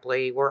Simpson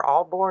Ripley were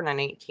all born in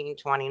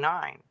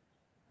 1829.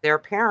 Their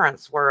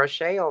parents were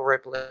Ashale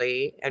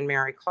Ripley and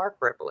Mary Clark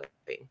Ripley.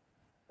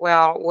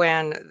 Well,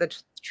 when the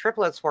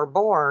triplets were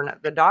born,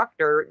 the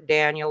doctor,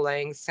 Daniel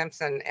Lang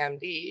Simpson,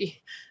 MD,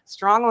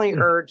 strongly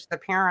urged the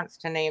parents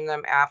to name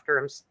them after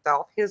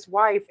himself, his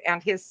wife,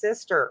 and his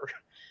sister.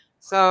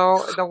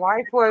 So the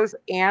wife was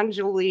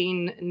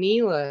Angeline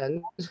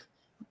Neeland.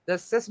 The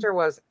sister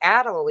was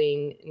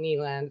Adeline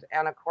Neeland.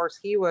 And of course,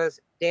 he was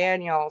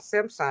Daniel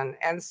Simpson.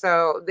 And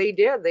so they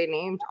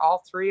named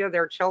all 3 of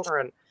their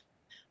children.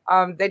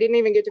 They didn't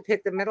even get to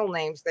pick the middle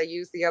names. They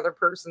used the other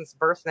person's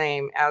birth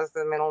name as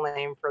the middle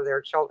name for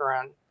their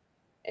children.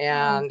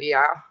 And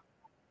yeah.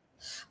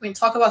 I mean,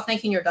 talk about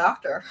thanking your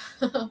doctor.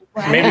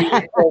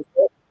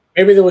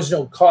 Maybe there was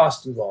no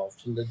cost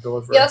involved in the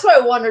delivery. Yeah, that's what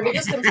I wondered. It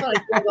just didn't sound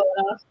like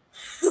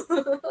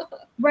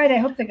Right, I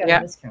hope they got a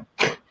discount.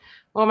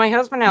 Well, my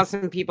husband has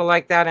some people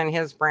like that in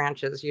his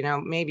branches, you know,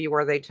 maybe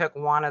where they took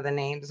one of the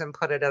names and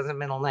put it as a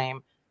middle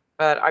name.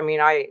 But I mean,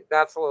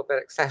 that's a little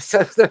bit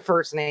excessive, the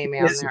first name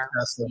in there.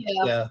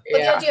 Yeah. But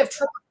the idea of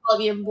triplets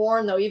being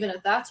born, though, even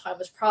at that time,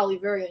 was probably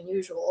very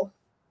unusual.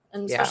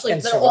 And especially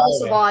if they're all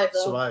survived,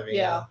 though.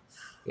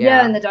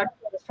 Yeah, and the doctor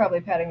was probably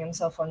patting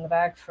himself on the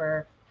back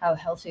for how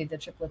healthy the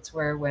triplets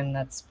were, when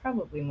that's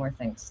probably more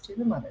thanks to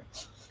the mother.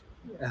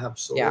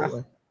 Absolutely.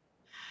 Yeah.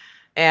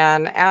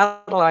 And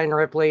Adeline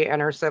Ripley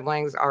and her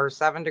siblings are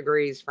 7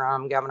 degrees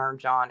from Governor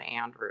John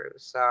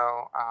Andrews.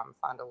 So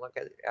fun to look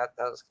at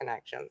those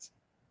connections.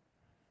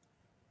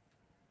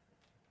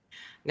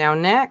 Now,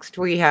 next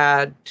we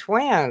had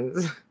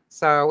twins.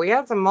 So we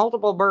had some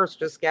multiple births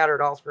just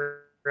scattered all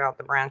throughout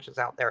the branches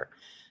out there.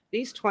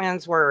 These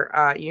twins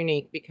were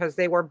unique because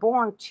they were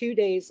born 2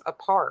 days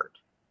apart.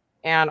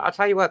 And I'll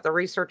tell you what, the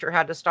researcher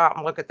had to stop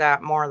and look at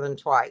that more than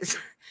twice.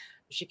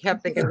 She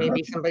kept thinking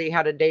maybe somebody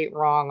had a date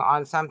wrong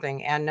on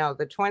something. And no,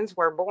 the twins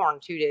were born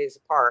 2 days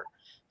apart.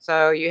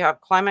 So you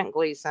have Clement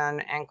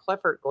Gleason and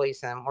Clifford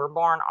Gleason were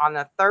born on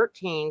the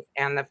 13th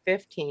and the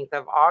 15th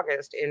of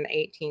August in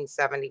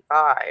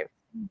 1875.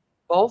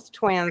 Both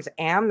twins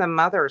and the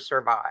mother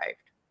survived.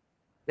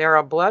 There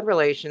are blood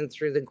relations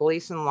through the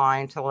Gleason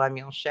line to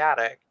Lemuel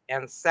Shattuck,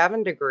 and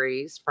 7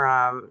 degrees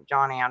from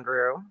John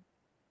Andrew.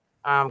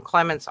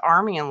 Clement's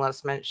Army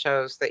enlistment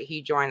shows that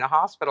he joined the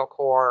hospital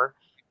corps,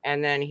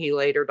 and then he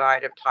later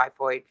died of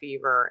typhoid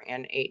fever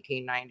in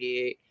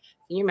 1898.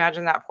 Can you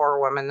imagine that poor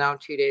woman, though,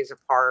 2 days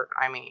apart?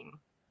 I mean,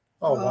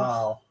 Oh,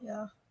 wow.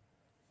 Yeah.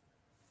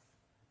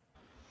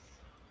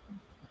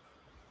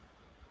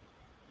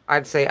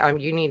 I'd say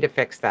you need to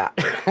fix that.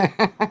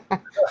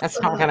 That's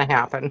not going to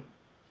happen.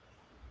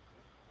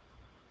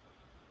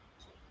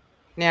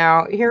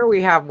 Now, here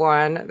we have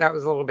one that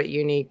was a little bit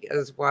unique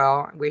as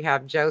well. We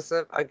have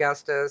Joseph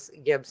Augustus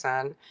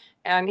Gibson,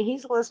 and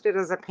he's listed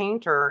as a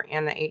painter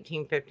in the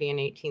 1850 and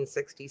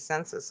 1860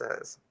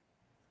 censuses.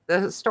 The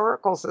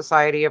Historical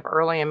Society of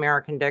Early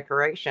American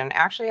Decoration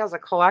actually has a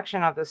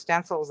collection of the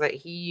stencils that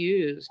he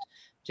used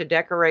to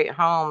decorate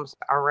homes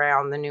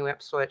around the New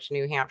Ipswich,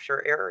 New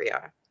Hampshire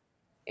area.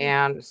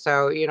 And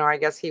so, you know, I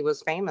guess he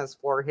was famous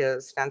for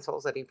his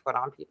stencils that he put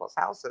on people's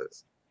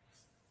houses.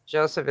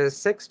 Joseph is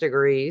 6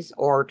 degrees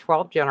or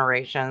 12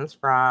 generations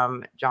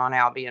from John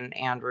Albion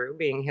Andrew,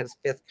 being his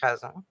 5th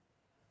cousin.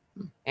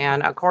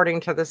 And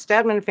according to the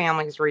Stedman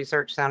Family's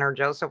Research Center,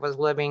 Joseph was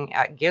living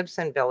at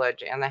Gibson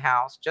Village in the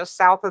house just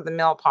south of the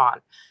mill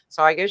pond.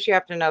 So I guess you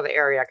have to know the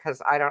area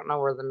because I don't know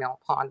where the mill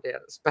pond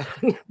is, but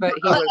he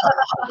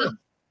was.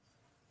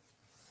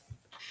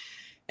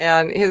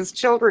 And his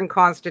children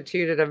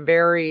constituted a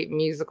very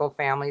musical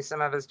family, some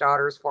of his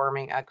daughters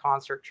forming a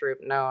concert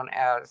troupe known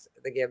as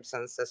the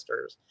Gibson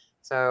Sisters.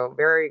 So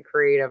very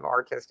creative,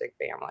 artistic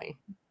family.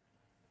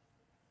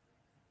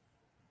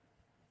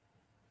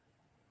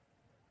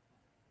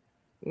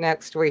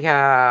 Next, we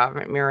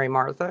have Mary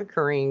Martha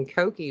Corrine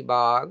Cokie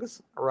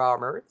Boggs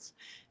Roberts.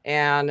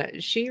 And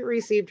she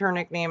received her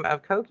nickname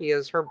of Cokie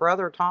as her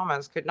brother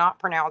Thomas could not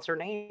pronounce her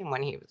name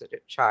when he was a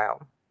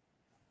child.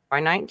 By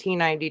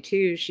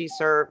 1992, she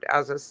served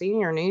as a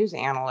senior news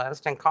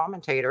analyst and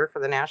commentator for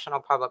the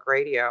National Public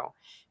Radio,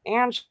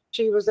 and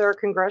she was their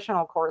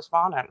congressional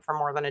correspondent for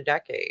more than a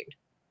decade.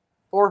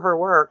 For her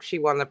work, she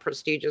won the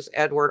prestigious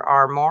Edward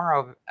R.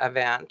 Morrow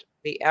event,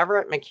 the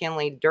Everett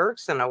McKinley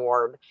Dirksen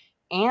Award,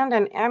 and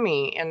an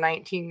Emmy in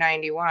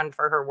 1991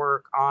 for her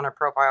work on A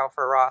Profile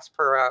for Ross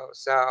Perot.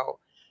 So,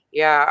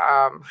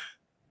 yeah,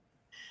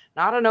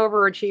 not an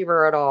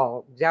overachiever at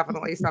all.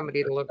 Definitely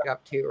somebody to look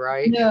up to,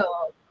 right? No.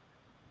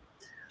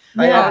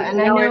 Yeah, and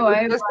I know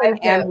I just an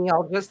Emmy.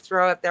 I'll just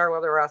throw it there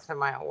with the rest of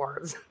my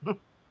awards.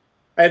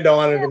 I had the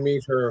honor to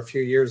meet her a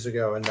few years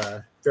ago, and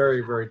very,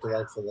 very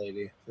delightful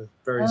lady.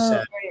 Very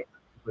sad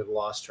we've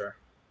lost her.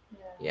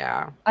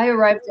 Yeah. I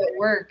arrived at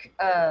work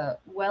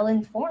well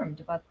informed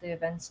about the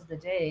events of the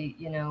day,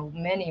 you know,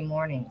 many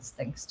mornings,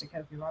 thanks to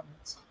Cokie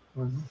Roberts.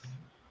 Mm-hmm.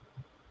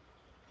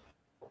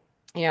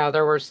 Yeah,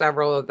 there were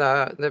several of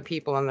the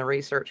people in the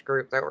research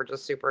group that were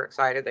just super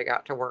excited. They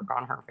got to work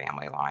on her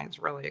family lines,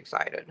 really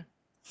excited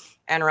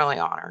and really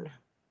honored.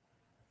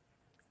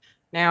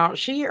 Now,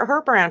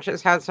 her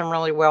branches had some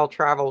really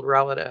well-traveled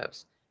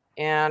relatives.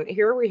 And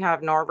here we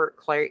have Norbert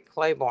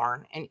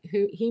Claiborne, and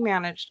he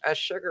managed a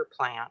sugar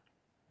plant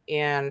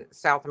in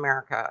South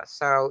America.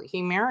 So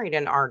he married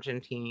in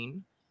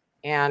Argentine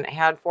and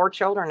had 4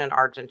 children in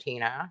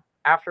Argentina.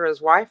 After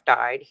his wife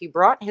died, he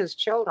brought his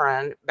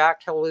children back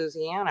to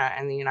Louisiana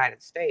in the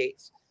United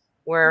States,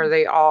 where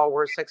they all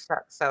were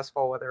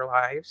successful with their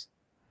lives.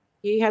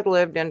 He had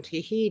lived in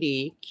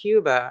Tahiti,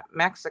 Cuba,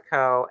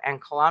 Mexico,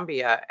 and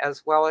Colombia,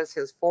 as well as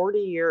his 40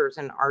 years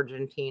in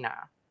Argentina.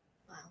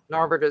 Wow.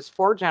 Norbert is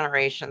 4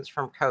 generations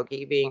from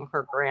Cokie, being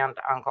her grand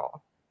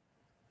uncle.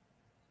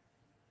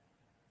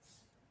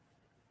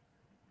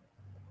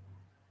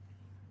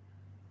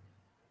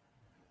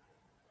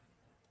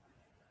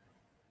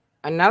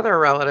 Another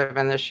relative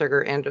in the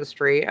sugar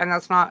industry, and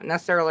that's not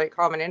necessarily a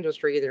common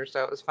industry either,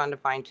 so it was fun to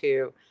find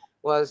too,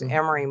 was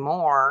Emery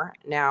Moore.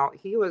 Now,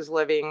 he was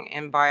living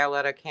in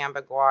Violeta,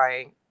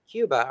 Camagüey,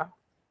 Cuba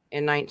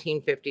in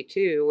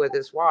 1952 with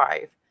his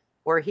wife,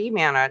 where he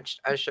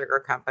managed a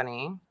sugar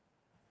company.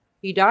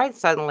 He died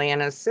suddenly,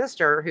 and his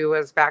sister, who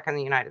was back in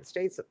the United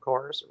States, of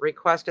course,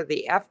 requested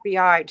the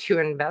FBI to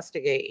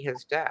investigate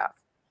his death.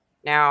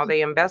 Now,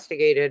 they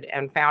investigated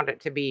and found it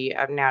to be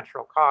of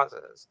natural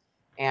causes,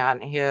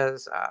 and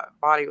his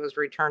body was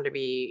returned to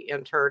be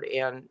interred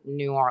in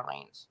New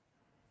Orleans.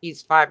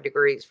 He's 5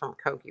 degrees from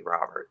Cokie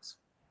Roberts.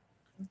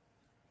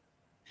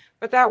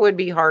 But that would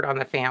be hard on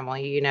the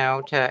family, you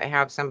know, to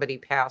have somebody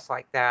pass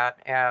like that.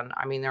 And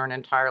I mean, they're an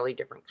entirely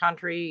different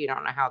country. You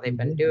don't know how they've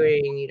been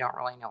doing. You don't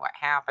really know what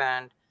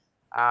happened,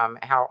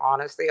 how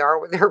honest they are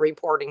with their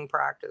reporting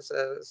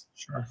practices.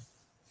 Sure.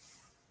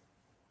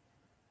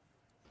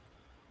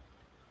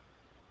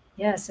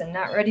 Yes, and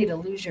not ready to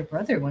lose your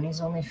brother when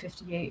he's only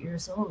 58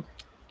 years old.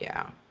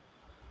 Yeah.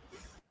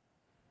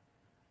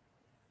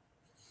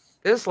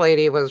 This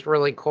lady was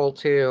really cool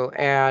too,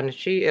 and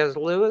she is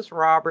Lewis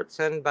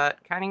Robertson, but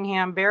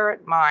Cunningham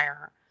Barrett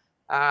Meyer,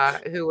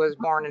 who was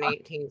born in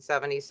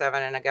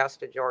 1877 in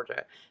Augusta,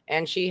 Georgia.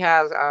 And she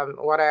has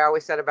what I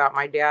always said about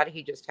my dad.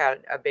 He just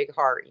had a big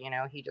heart, you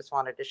know. He just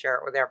wanted to share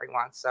it with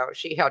everyone. So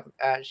she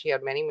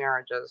had many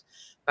marriages,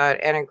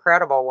 but an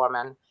incredible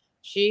woman.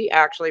 She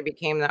actually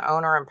became the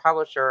owner and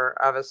publisher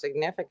of a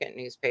significant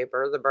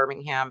newspaper, the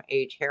Birmingham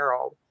Age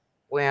Herald,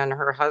 when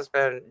her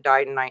husband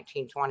died in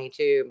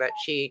 1922, but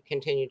she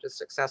continued to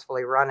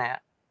successfully run it.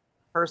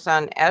 Her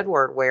son,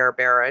 Edward Ware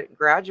Barrett,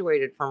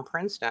 graduated from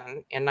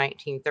Princeton in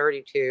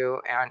 1932,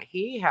 and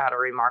he had a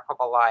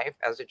remarkable life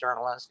as a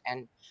journalist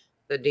and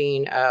the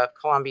dean of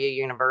Columbia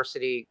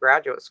University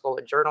Graduate School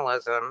of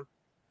Journalism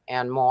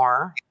and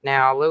more.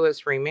 Now,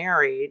 Lewis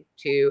remarried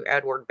to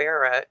Edward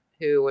Barrett,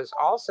 who was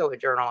also a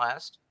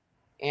journalist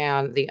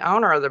and the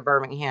owner of the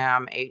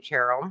Birmingham Age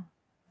Herald.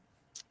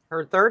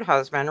 Her third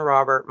husband,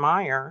 Robert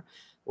Meyer,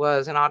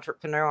 was an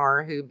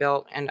entrepreneur who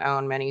built and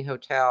owned many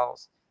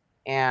hotels.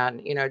 And,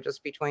 you know,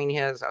 just between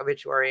his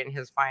obituary and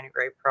his Find a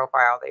Grave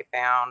profile, they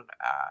found,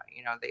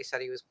 you know, they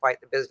said he was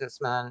quite the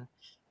businessman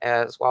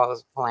as well as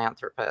a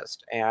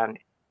philanthropist. And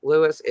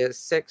Lewis is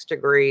 6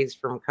 degrees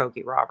from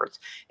Cokie Roberts.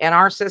 And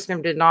our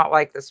system did not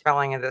like the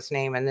spelling of this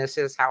name, and this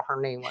is how her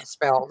name was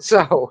spelled.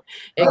 So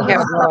it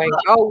kept going,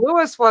 oh,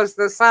 Lewis was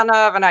the son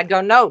of, and I'd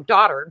go, no,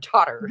 daughter.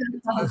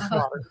 It's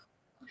daughter.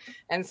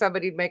 And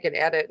somebody'd make an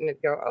edit and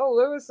it'd go, oh,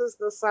 Lewis is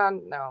the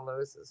son. No,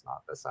 Lewis is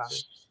not the son.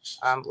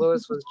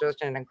 Lewis was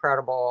just an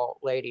incredible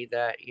lady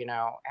that, you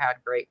know, had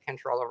great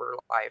control over her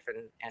life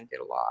and did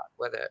a lot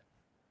with it.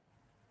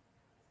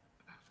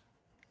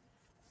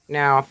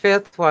 Now,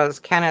 fifth was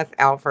Kenneth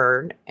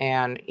Alford,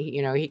 and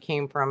he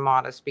came from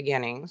modest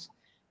beginnings.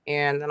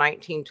 In the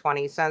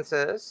 1920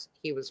 census,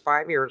 he was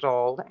 5 years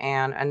old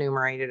and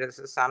enumerated as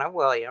the son of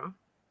William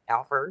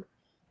Alford.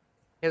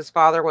 His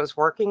father was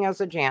working as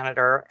a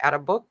janitor at a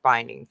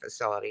bookbinding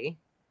facility.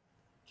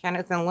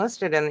 Kenneth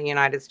enlisted in the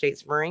United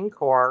States Marine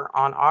Corps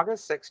on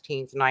August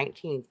 16,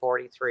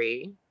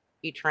 1943.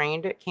 He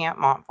trained at Camp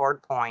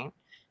Montford Point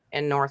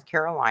in North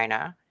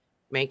Carolina,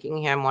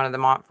 making him one of the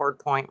Montford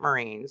Point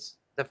Marines,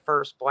 the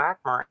first Black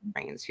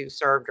Marines who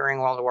served during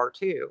World War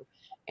II,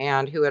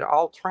 and who had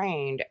all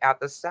trained at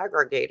the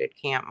segregated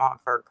Camp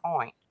Montford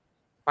Point.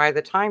 By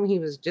the time he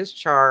was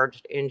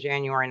discharged in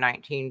January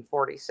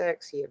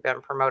 1946, he had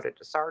been promoted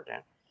to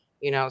sergeant.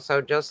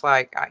 So just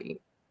like,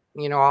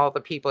 all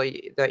the people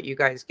that you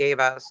guys gave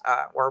us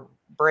were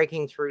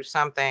breaking through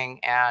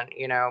something and,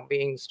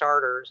 being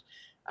starters,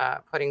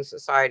 putting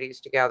societies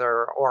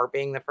together, or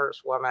being the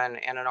first woman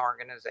in an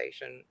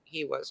organization.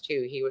 He was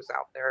too. He was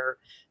out there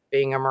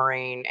being a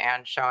Marine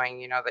and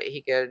showing, that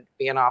he could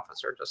be an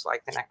officer just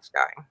like the next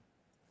guy.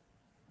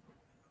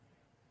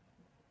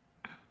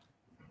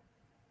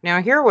 Now,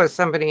 here was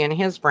somebody in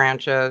his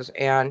branches,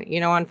 and,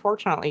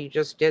 unfortunately, you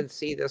just did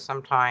see this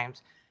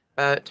sometimes,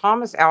 but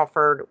Thomas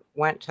Alford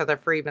went to the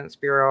Freedmen's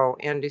Bureau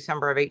in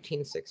December of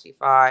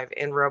 1865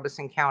 in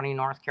Robeson County,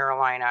 North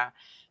Carolina,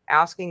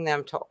 asking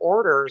them to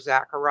order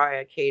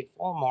Zachariah Cade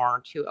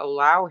Fulmore to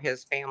allow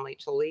his family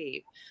to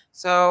leave.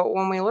 So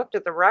when we looked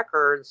at the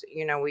records,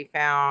 we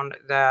found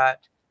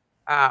that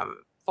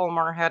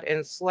Fulmore had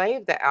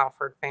enslaved the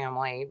Alford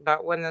family,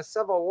 but when the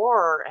Civil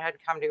War had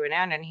come to an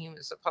end and he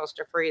was supposed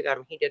to free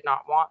them, he did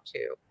not want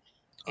to.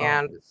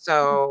 And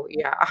so,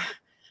 yeah.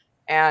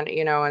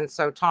 And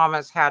so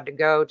Thomas had to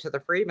go to the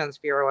Freedmen's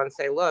Bureau and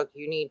say, look,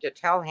 you need to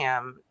tell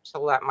him to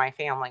let my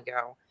family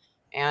go.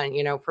 And,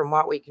 from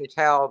what we can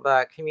tell,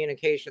 the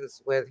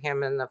communications with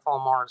him and the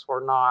Fulmores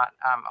were not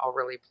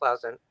overly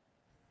pleasant.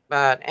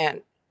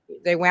 And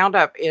they wound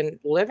up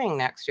living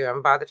next to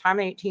him. By the time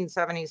the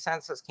 1870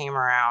 census came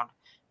around,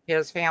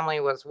 his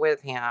family was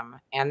with him,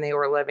 and they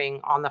were living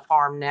on the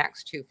farm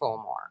next to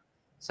Fulmore.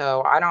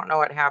 So I don't know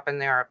what happened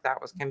there, if that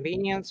was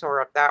convenience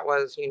or if that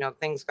was,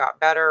 things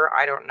got better.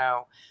 I don't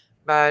know.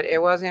 But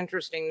it was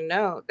interesting to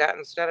note that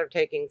instead of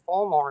taking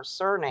Fulmore's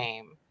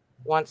surname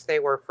once they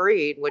were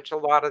freed, which a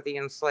lot of the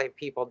enslaved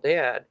people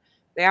did,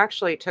 they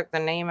actually took the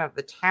name of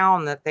the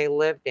town that they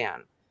lived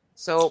in.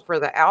 So for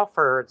the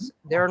Alfords,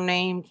 their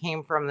name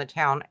came from the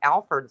town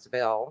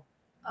Alfordsville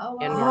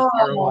in North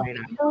Carolina.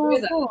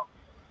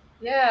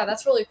 Yeah,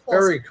 that's really cool.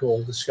 Very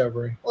cool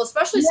discovery. Well,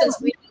 especially since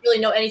we didn't really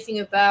know anything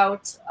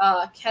about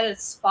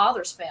Kenneth's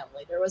father's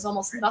family. There was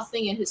almost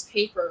nothing in his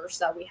papers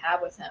that we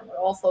have with him. We're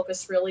all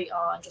focused really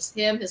on just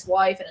him, his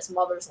wife, and his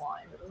mother's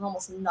line. There was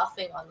almost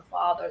nothing on the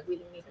father. We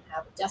didn't even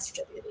have a death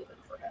certificate even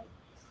for him.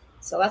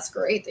 So that's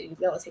great that you'd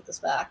be able to take this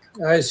back.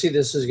 I see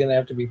this is going to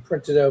have to be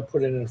printed out,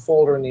 put in a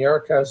folder in the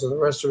archives of the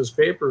rest of his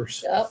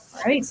papers. Yep,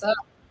 I think so.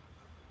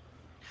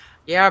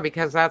 Yeah,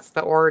 because that's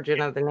the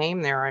origin of the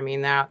name there. I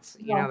mean, that's,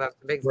 that's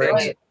the big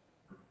thing.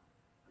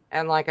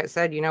 And like I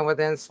said,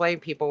 with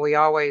enslaved people, we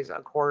always,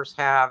 of course,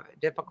 have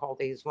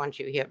difficulties once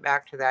you hit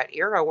back to that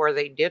era where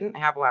they didn't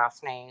have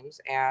last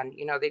names and,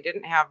 they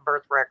didn't have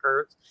birth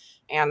records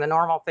and the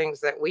normal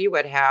things that we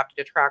would have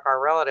to track our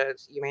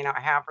relatives, you may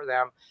not have for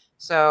them.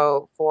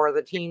 So for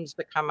the teams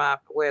to come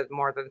up with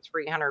more than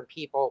 300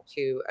 people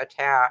to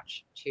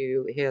attach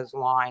to his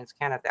lines,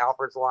 Kenneth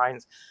Alford's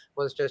lines,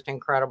 was just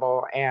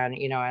incredible. And,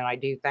 and I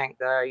do thank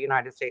the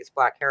United States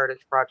Black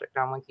Heritage Project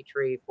on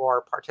WikiTree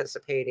for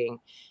participating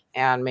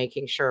and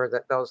making sure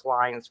that those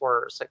lines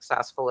were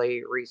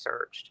successfully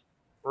researched.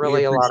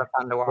 Really a lot of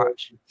fun to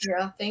watch.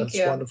 Yeah, thank you.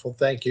 That's wonderful.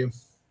 Thank you.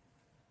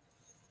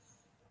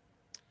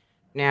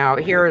 Now,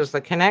 here is the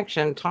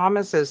connection.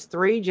 Thomas is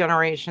 3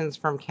 generations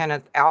from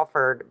Kenneth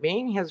Alford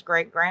being his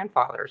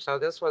great-grandfather. So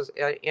this was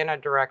in a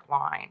direct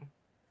line.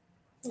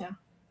 Yeah.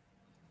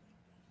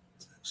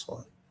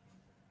 Excellent.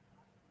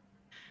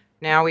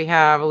 Now we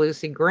have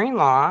Lucy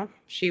Greenlaw.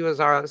 She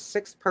was our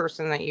 6th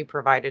person that you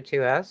provided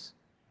to us.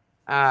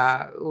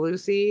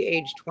 Lucy,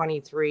 age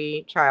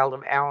 23, child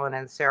of Alan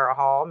and Sarah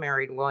Hall,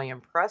 married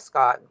William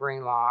Prescott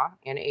Greenlaw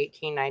in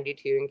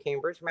 1892 in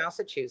Cambridge,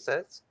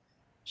 Massachusetts.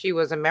 She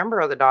was a member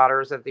of the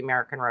Daughters of the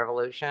American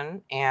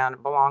Revolution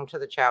and belonged to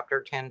the chapter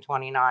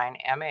 1029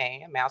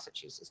 MA,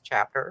 Massachusetts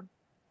chapter.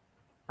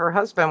 Her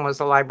husband was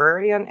the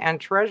librarian and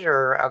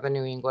treasurer of the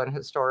New England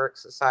Historic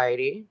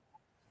Society.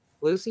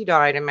 Lucy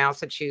died in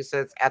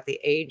Massachusetts at the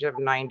age of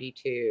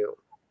 92.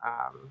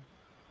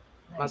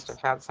 Nice. Must have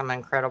had some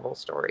incredible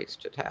stories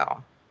to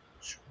tell.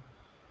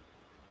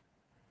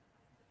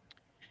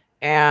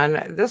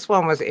 And this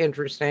one was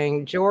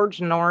interesting. George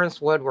Norris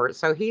Woodward.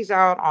 So he's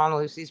out on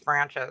Lucy's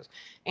branches.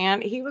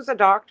 And he was a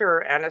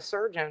doctor and a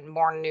surgeon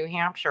born in New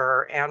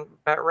Hampshire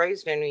but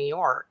raised in New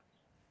York.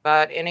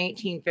 But in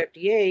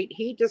 1858,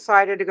 he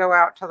decided to go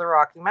out to the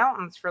Rocky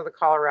Mountains for the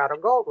Colorado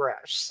Gold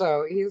Rush.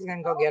 So he was going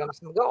to go get him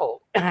some gold.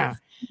 And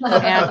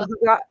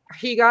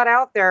he got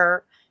out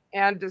there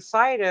and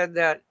decided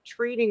that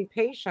treating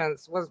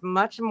patients was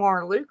much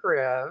more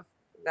lucrative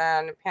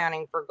than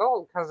panning for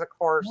gold because, of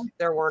course,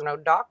 there were no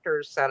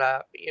doctors set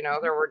up.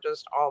 There were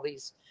just all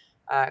these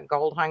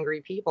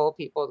gold-hungry people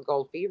with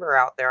gold fever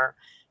out there.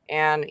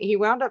 And he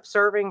wound up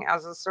serving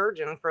as a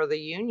surgeon for the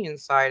Union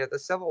side of the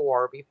Civil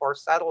War before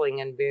settling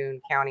in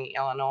Boone County,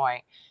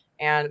 Illinois.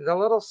 And the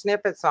little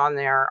snippets on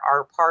there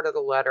are part of the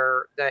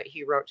letter that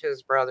he wrote to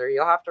his brother.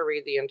 You'll have to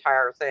read the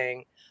entire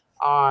thing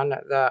on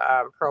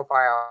the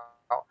profile.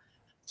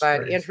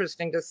 But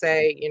interesting to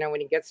say, when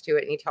he gets to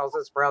it and he tells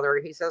his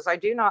brother, he says, "I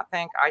do not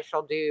think I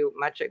shall do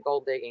much at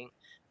gold digging.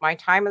 My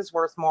time is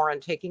worth more in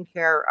taking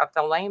care of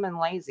the lame and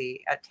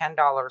lazy at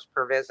 $10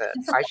 per visit.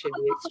 I should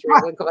be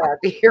extremely glad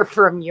to hear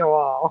from you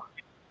all."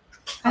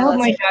 I hope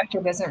my doctor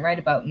doesn't write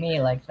about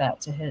me like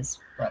that to his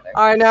brother.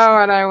 I know.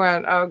 And I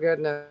went, oh,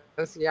 goodness.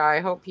 Yeah,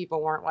 I hope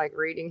people weren't like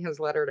reading his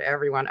letter to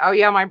everyone. Oh,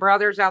 yeah, my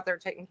brother's out there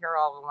taking care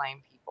of all the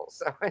lame people.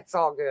 So it's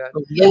all good.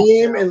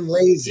 Lame and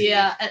lazy.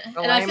 Yeah.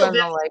 And I feel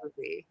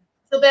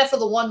bad for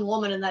the one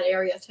woman in that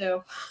area,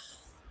 too.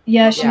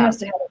 Yeah, she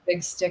must have had a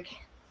big stick.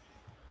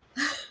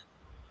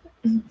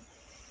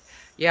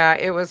 Yeah,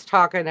 it was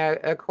talking,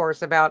 of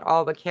course, about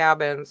all the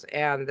cabins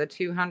and the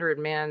 200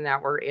 men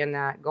that were in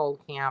that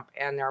gold camp.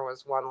 And there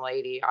was one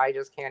lady. I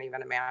just can't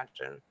even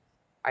imagine.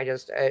 I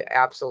just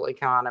absolutely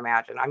cannot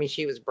imagine. I mean,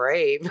 she was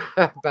brave,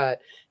 but,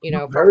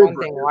 for one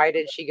thing, why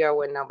did she go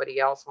when nobody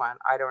else went?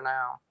 I don't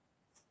know.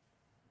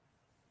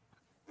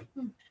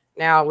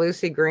 Now,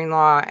 Lucy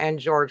Greenlaw and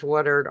George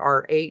Woodward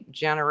are 8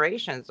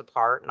 generations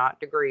apart, not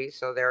degrees,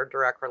 so they're a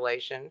direct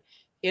relation,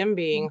 him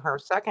being her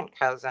second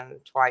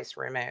cousin twice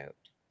removed.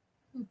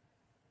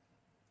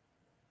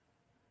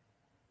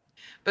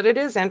 But it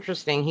is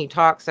interesting. He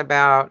talks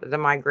about the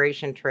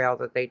migration trail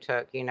that they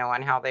took,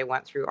 and how they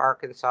went through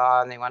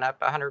Arkansas and they went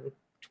up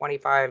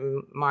 125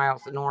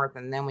 miles north,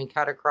 and then we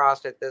cut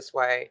across it this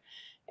way.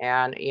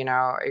 And,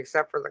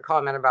 except for the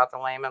comment about the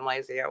lame and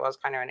lazy, it was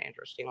kind of an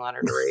interesting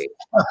letter to read.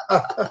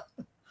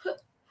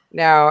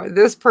 Now,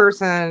 this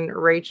person,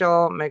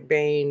 Rachel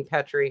McBain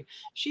Petrie,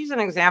 she's an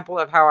example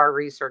of how our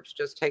research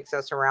just takes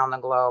us around the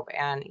globe.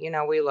 And,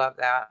 we love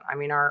that. I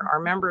mean, our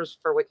members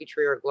for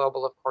WikiTree are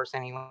global, of course,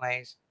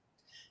 anyways.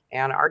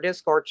 And our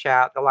Discord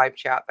chat, the live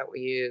chat that we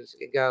use,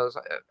 it goes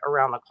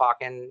around the clock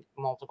in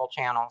multiple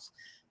channels.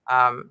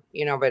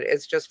 But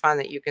it's just fun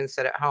that you can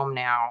sit at home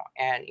now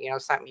and,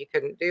 something you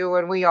couldn't do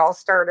when we all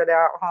started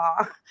out,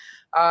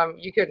 huh?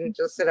 You couldn't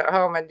just sit at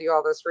home and do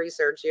all this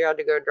research. You had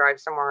to go drive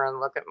somewhere and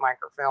look at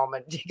microfilm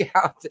and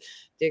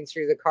dig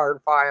through the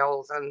card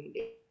files. And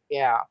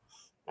yeah.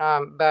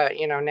 But,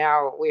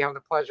 now we have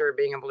the pleasure of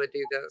being able to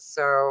do this.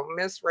 So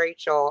Miss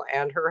Rachel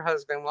and her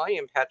husband,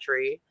 William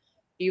Petrie,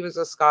 he was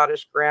a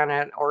Scottish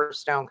granite or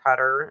stone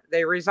cutter.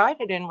 They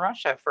resided in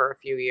Russia for a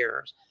few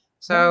years.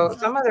 So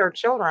some of their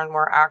children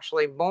were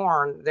actually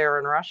born there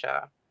in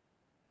Russia.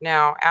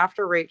 Now,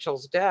 after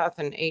Rachel's death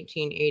in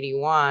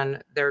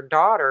 1881, their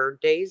daughter,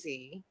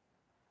 Daisy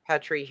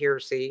Petrie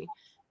Hearsey,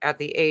 at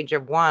the age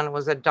of 1,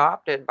 was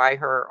adopted by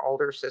her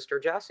older sister,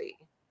 Jessie.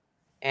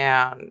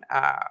 And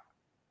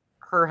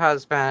her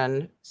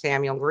husband,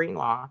 Samuel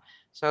Greenlaw.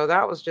 So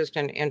that was just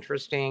an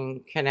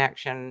interesting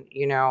connection,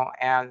 you know,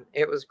 and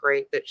it was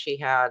great that she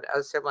had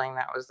a sibling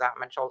that was that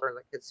much older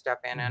that could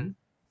step in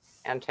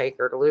and take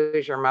her. To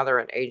lose your mother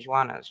at age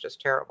 1 is just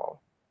terrible.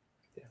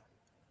 Yeah.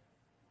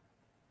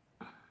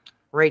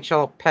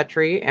 Rachel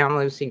Petrie and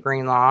Lucy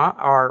Greenlaw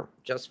are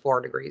just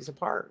 4 degrees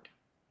apart.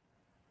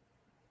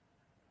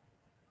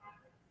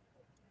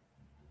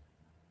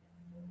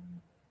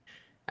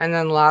 And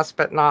then last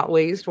but not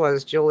least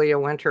was Julia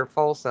Winter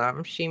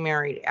Folsom. She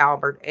married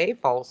Albert A.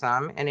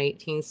 Folsom in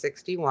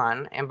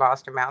 1861 in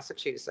Boston,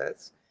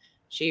 Massachusetts.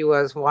 She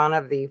was one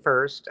of the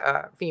first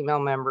female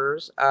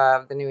members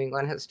of the New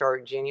England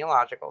Historic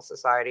Genealogical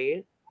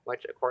Society,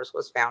 which of course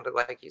was founded,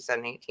 like you said,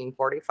 in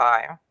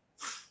 1845.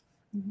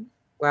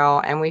 Well,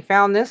 and we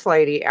found this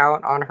lady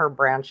out on her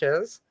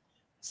branches.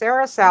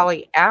 Sarah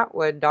Sally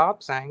Atwood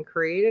Dobson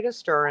created a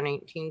stir in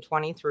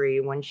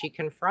 1823 when she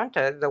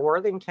confronted the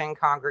Worthington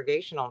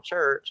Congregational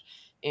Church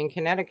in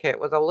Connecticut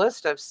with a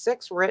list of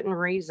 6 written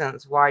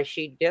reasons why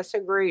she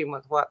disagreed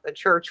with what the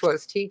church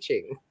was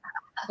teaching.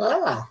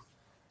 Oh.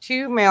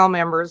 2 male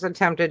members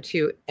attempted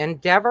to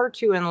endeavor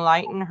to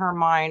enlighten her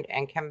mind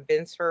and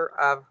convince her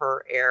of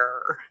her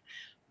error,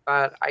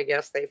 but I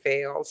guess they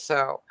failed.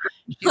 So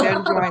she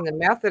then joined the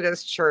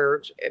Methodist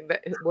Church,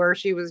 where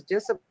she was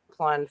disciplined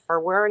for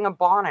wearing a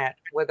bonnet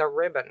with a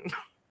ribbon.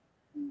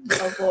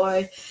 Oh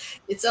boy,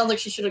 it sounds like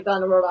she should have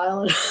gone to Rhode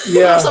Island.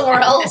 Yeah. Or somewhere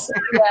else.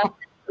 Yeah.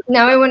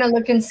 Now I want to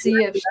look and see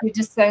if she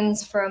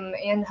descends from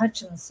Anne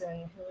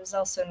Hutchinson, who was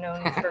also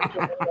known for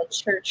giving the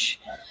church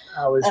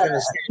I was going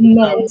to say.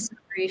 men's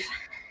grief.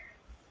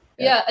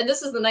 Yeah, and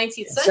this is the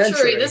 19th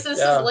century. This is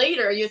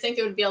later. You think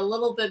it would be a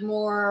little bit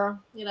more,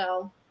 you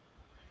know,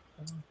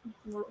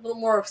 a little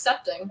more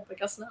accepting. I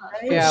guess not.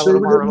 Yeah, a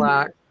little more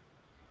relaxed.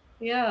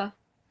 Yeah.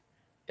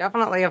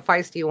 Definitely a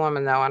feisty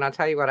woman, though, and I'll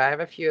tell you what, I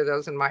have a few of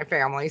those in my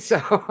family, so.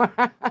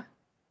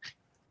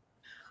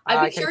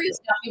 I'd be curious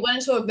now, if you went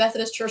into a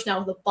Methodist church now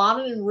with a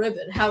bonnet and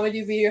ribbon, how would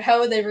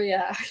they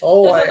react?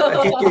 Oh, I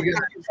think you're going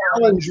to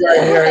challenge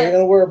right here. You're going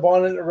to wear a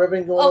bonnet and a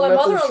ribbon going to my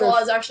mother-in-law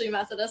is actually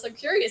Methodist. I'm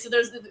curious if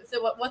there's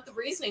what the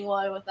reasoning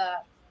was with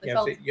that.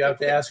 You have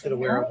to ask her to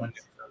wear it one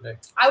Sunday.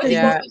 I would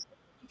think most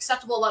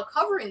acceptable about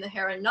covering the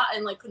hair and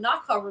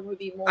not covering would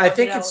be more. I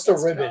think it's the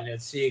ribbon.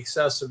 It's the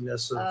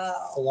excessiveness of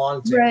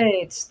flaunting.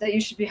 Right, that you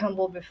should be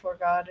humble before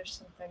God or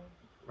something.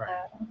 Right.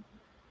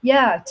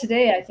 Yeah,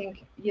 today I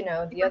think, you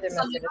know, the other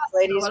Methodist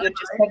ladies would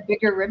just have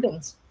bigger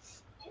ribbons.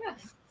 Yeah.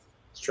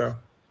 It's true.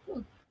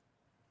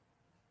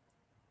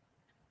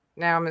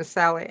 Now, Miss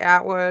Sally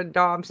Atwood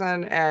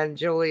Dobson and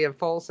Julia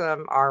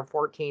Folsom are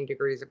 14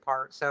 degrees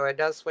apart, so it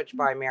does switch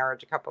by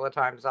marriage a couple of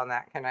times on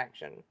that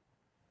connection.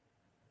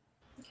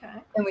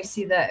 Okay. And we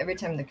see that every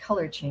time the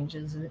color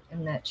changes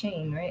in that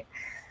chain, right?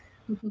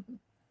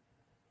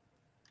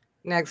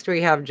 Next,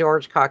 we have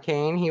George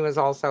Cockayne. He was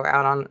also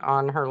out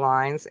on her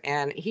lines,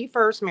 and he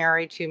first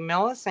married to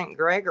Millicent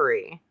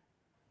Gregory.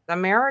 The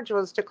marriage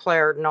was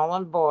declared null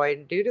and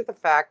void due to the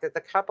fact that the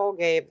couple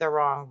gave the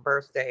wrong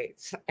birth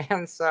dates.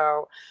 And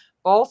so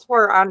both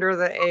were under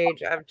the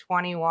age of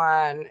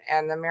 21,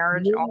 and the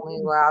marriage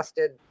only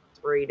lasted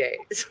 3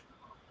 days.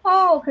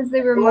 Oh, because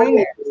they were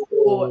minors.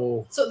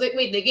 Oh. So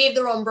they gave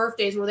their own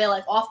birthdays. Were they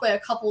like off by a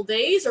couple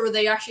days, or were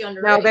they actually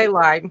underage? No, they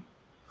lied.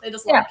 They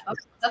just lied.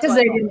 Because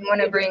they didn't want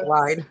to bring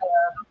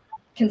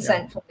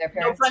consent from their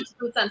parents. No French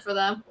consent for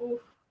them. Ooh.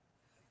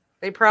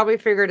 They probably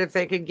figured if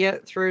they could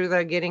get through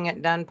the getting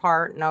it done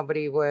part,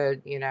 nobody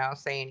would, you know,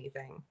 say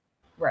anything.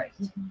 Right.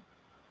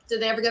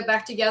 Did they ever get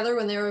back together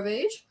when they were of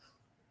age?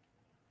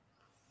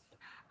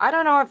 I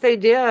don't know if they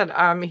did.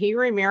 He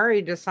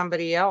remarried to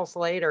somebody else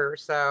later,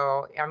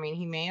 so I mean,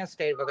 he may have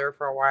stayed with her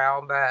for a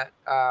while, but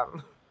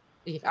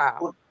yeah.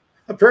 Well,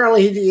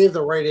 apparently, he gave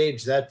the right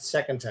age that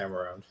second time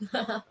around.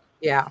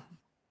 Yeah.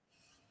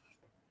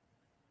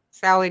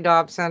 Sally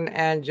Dobson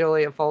and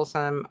Julia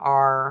Folsom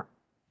are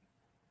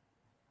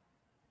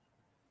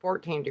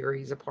 14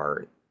 degrees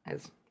apart.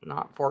 It's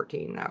not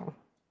 14, though.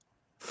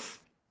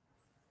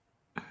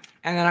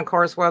 And then, of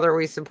course, whether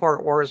we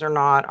support wars or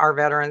not, our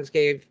veterans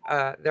gave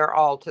their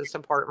all to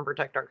support and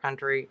protect our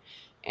country.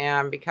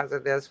 And because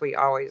of this, we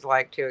always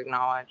like to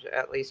acknowledge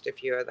at least a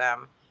few of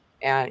them.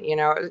 And, you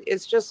know,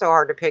 it's just so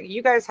hard to pick.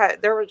 You guys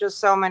there were just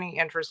so many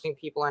interesting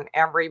people in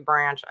every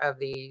branch of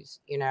these,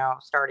 you know,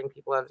 starting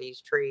people of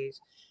these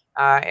trees.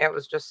 It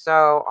was just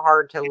so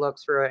hard to look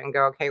through it and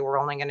go, okay, we're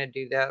only going to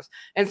do this.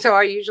 And so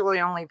I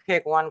usually only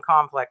pick one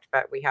conflict,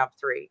 but we have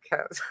 3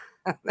 because,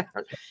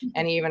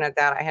 and even at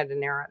that, I had to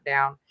narrow it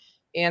down.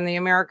 In the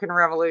American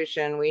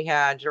Revolution, we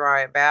had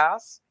Jeriah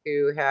Bass,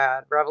 who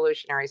had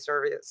revolutionary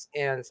service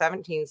in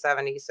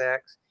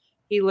 1776.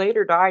 He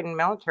later died in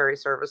military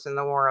service in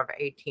the War of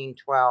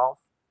 1812.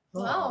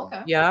 Oh,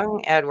 okay.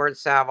 Young Edward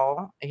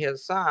Saville,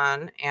 his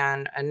son,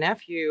 and a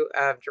nephew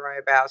of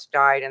Jeriah Bass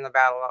died in the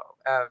Battle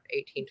of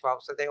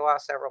 1812. So they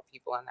lost several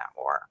people in that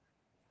war.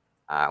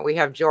 We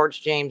have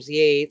George James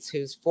Yates,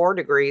 who's 4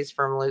 degrees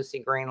from Lucy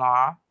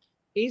Greenlaw.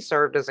 He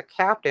served as a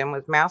captain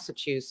with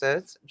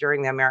Massachusetts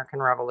during the American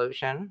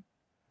Revolution.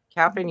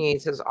 Captain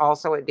Yates is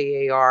also a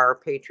DAR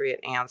Patriot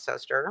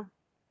ancestor.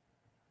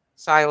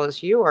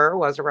 Silas Ewer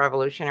was a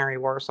Revolutionary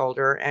War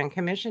soldier and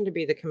commissioned to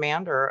be the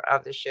commander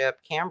of the ship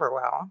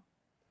Camberwell.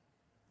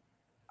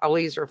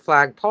 Eleazar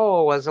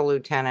Flagpole was a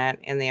lieutenant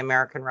in the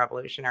American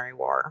Revolutionary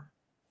War.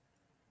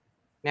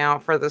 Now,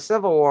 for the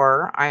Civil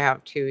War, I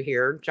have two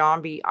here.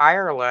 John B.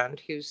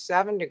 Ireland, who's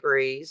 7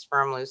 degrees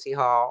from Lucy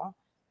Hall,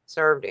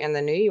 served in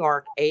the New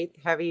York 8th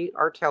Heavy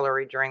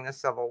Artillery during the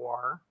Civil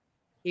War.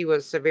 He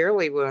was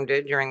severely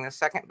wounded during the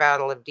Second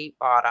Battle of Deep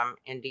Bottom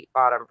in Deep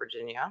Bottom,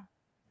 Virginia.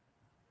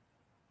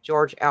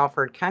 George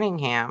Alfred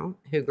Cunningham,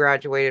 who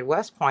graduated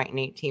West Point in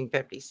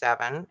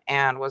 1857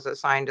 and was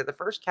assigned to the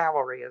 1st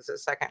Cavalry as a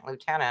second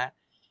lieutenant.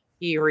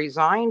 He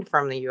resigned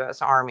from the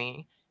U.S.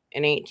 Army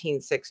in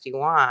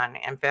 1861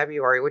 in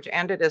February, which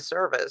ended his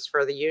service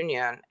for the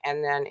Union.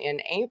 And then in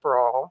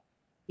April,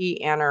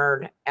 he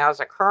entered as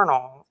a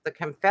colonel the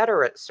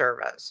Confederate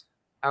service.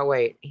 Oh,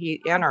 wait,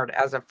 he entered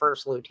as a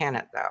 1st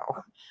lieutenant,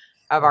 though,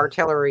 of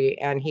artillery,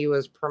 and he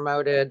was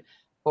promoted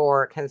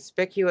for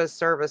conspicuous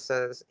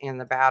services in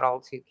the battle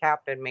to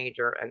captain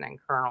major and then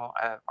colonel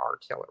of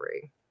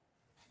artillery.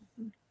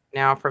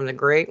 Now, from the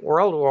Great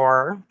World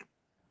War,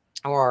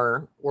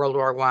 or World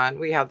War I,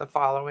 we have the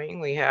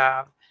following. We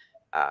have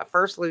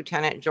 1st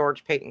Lieutenant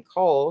George Peyton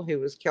Cole, who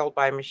was killed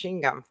by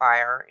machine gun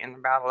fire in the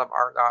Battle of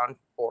Argonne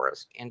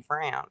Forest in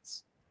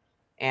France.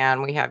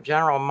 And we have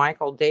General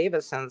Michael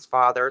Davison's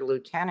father,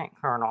 Lieutenant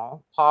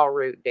Colonel Paul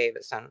Root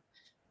Davison,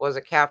 was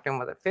a captain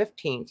with the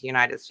 15th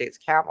United States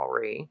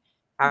Cavalry,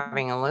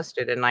 having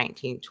enlisted in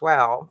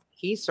 1912.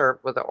 He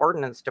served with the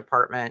Ordnance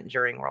Department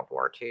during World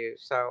War II.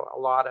 So a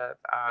lot of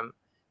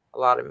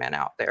men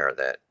out there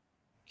that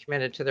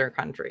committed to their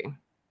country.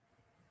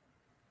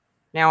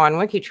 Now on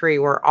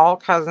WikiTree, we're all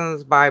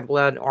cousins by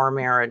blood or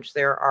marriage.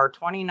 There are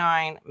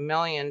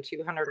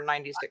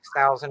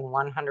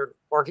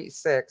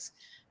 29,296,146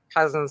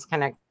 cousins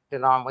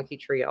connected on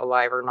WikiTree,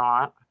 alive or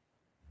not.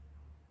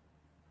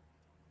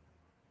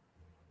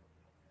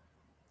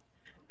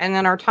 And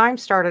then our time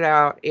started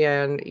out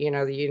in,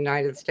 the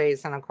United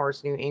States and, of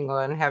course, New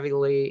England,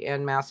 heavily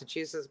in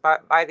Massachusetts.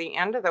 But by the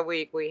end of the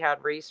week, we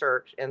had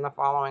research in the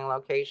following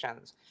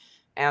locations.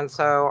 And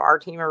so our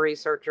team of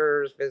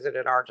researchers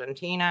visited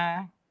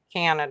Argentina,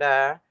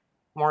 Canada,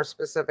 more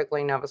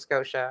specifically Nova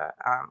Scotia,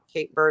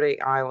 Cape Verde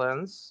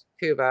Islands,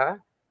 Cuba,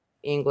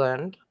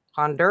 England,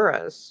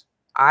 Honduras,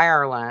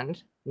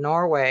 Ireland,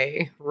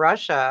 Norway,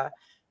 Russia,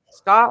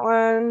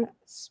 Scotland,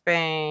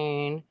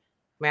 Spain,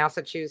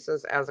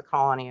 Massachusetts as a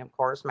colony, of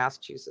course,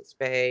 Massachusetts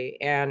Bay,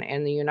 and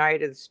in the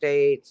United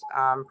States,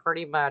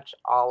 pretty much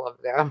all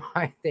of them,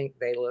 I think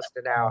they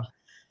listed out.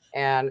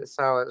 And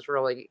so it's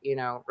really,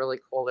 really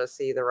cool to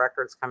see the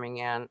records coming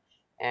in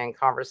and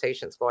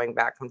conversations going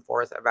back and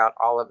forth about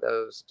all of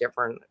those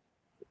different,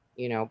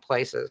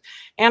 places.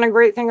 And a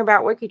great thing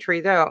about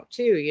WikiTree, though,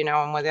 too,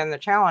 and within the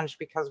challenge,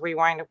 because we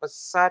wind up with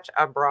such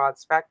a broad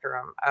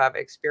spectrum of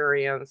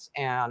experience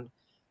and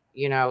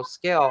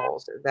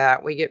skills,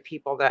 that we get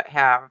people that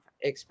have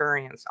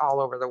experience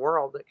all over the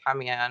world that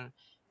come in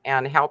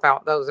and help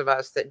out those of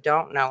us that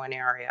don't know an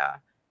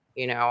area,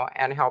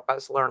 and help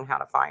us learn how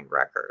to find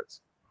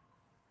records.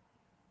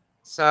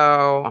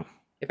 So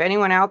if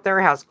anyone out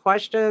there has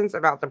questions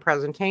about the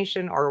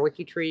presentation or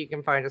WikiTree, you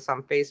can find us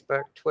on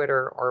Facebook,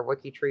 Twitter, or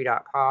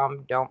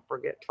wikitree.com. Don't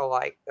forget to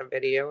like the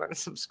video and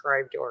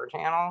subscribe to our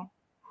channel.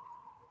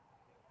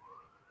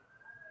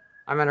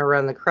 I'm going to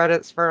run the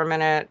credits for a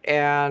minute,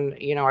 and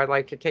I'd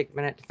like to take a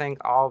minute to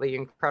thank all the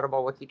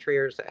incredible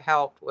WikiTreeers that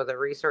helped with the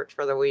research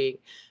for the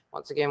week.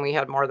 Once again, we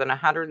had more than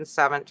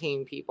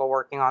 117 people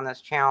working on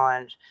this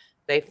challenge.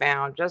 They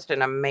found just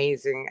an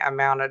amazing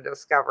amount of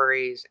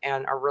discoveries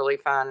and a really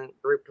fun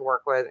group to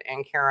work with.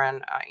 And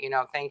Karen,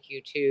 thank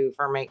you too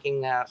for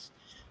making this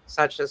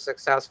such a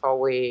successful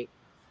week.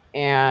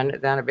 And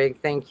then a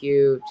big thank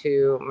you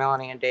to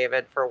Melanie and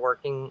David for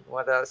working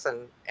with us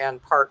and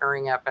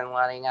partnering up and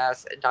letting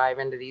us dive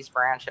into these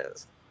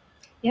branches.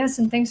 Yes,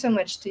 and thanks so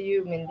much to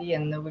you, Mindy,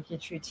 and the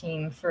WikiTree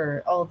team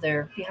for all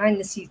their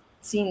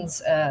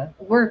behind-the-scenes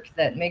work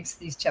that makes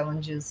these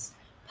challenges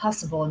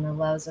possible and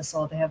allows us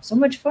all to have so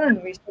much fun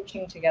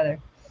researching together.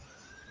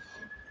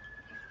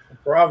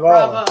 Bravo.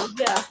 Bravo.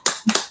 Yeah.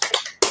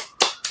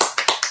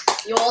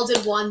 You all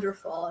did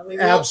wonderful. And we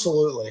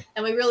absolutely.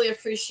 And we really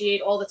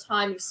appreciate all the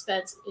time you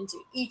spent into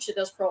each of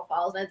those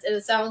profiles. And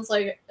it sounds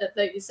like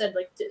that you said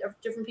like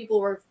different people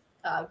were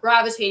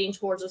gravitating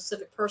towards a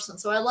specific person.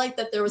 So I like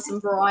that there was some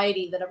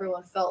variety, that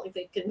everyone felt like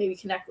they could maybe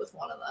connect with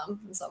one of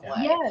them in some way.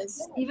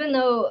 Yes, even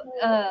though,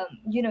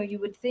 you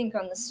would think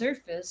on the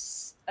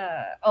surface,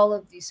 all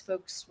of these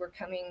folks were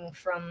coming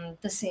from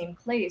the same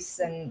place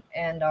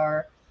and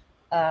our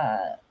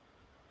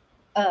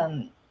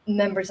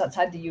members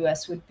outside the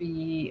U.S. would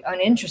be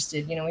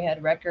uninterested. We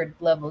had record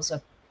levels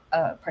of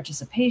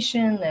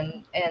participation,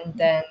 and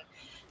then,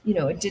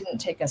 it didn't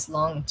take us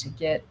long to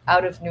get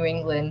out of New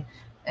England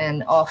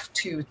and off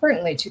to,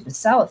 certainly to the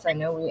South. I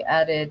know we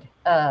added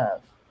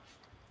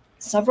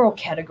several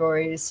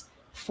categories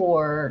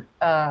for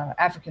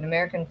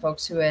African-American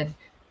folks who had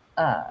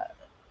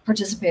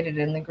participated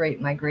in the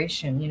Great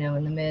Migration,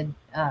 in the mid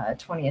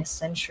 20th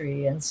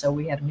century. And so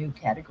we have new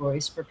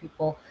categories for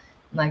people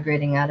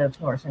migrating out of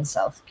North and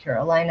South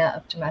Carolina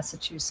up to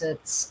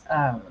Massachusetts.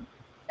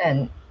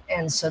 And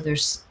so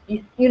there's,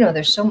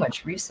 there's so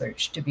much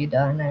research to be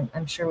done. And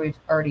I'm sure we've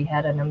already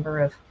had a number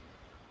of,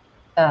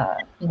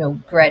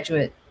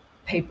 graduate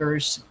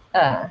papers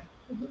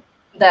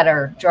that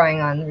are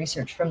drawing on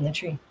research from the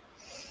tree.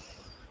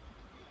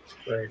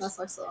 Great. That's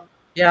excellent.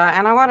 Yeah,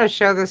 and I want to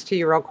show this to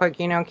you real quick.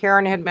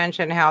 Karen had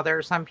mentioned how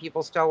there's some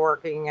people still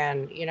working,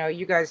 and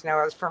you guys know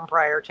us from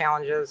prior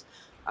challenges.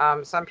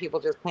 Some people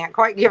just can't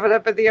quite give it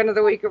up at the end of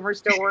the week, and we're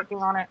still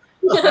working on it.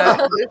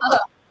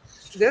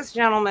 This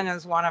gentleman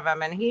is one of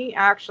them, and he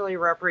actually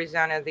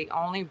represented the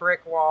only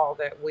brick wall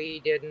that we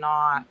did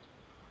not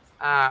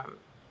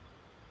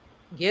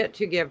get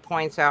to give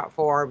points out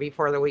for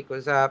before the week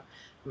was up.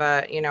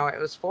 But, it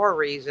was for a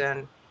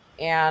reason.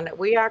 And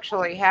we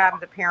actually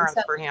have the parents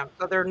for him.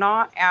 So they're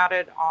not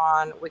added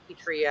on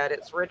WikiTree yet.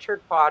 It's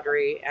Richard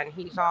Faudrey, and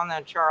he's on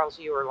the Charles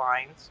Ewer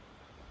lines.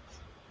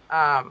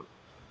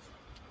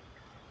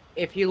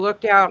 If you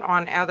looked out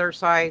on other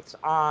sites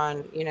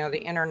on,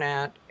 the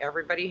internet,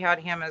 everybody had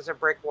him as a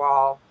brick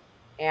wall.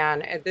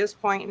 And at this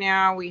point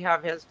now, we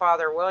have his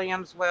father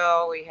William's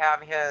will. We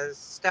have his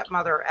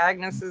stepmother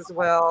Agnes's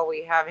will.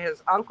 We have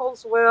his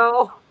uncle's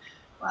will.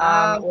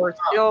 We're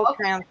still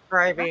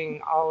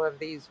transcribing all of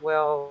these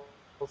wills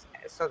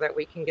so that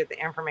we can get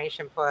the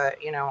information put,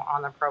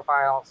 on the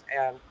profiles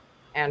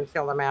and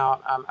fill them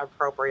out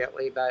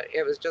appropriately. But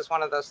it was just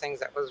one of those things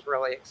that was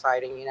really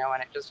exciting,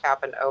 and it just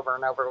happened over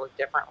and over with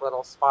different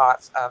little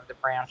spots of the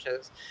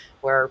branches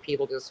where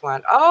people just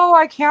went, oh,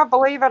 I can't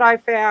believe it, I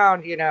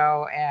found,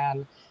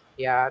 and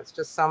yeah, it's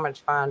just so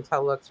much fun to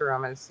look through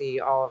them and see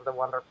all of the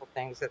wonderful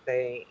things that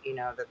they,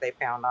 that they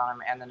found on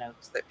them and the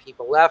notes that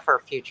people left for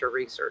future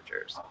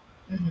researchers.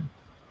 Mm-hmm.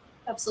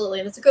 Absolutely.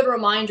 And it's a good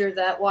reminder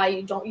that why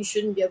you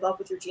shouldn't give up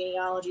with your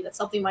genealogy, that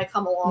something might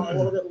come along a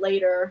little bit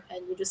later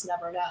and you just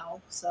never know.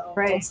 So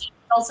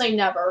don't say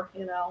never,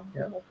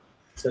 Yeah.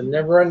 It's a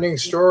never ending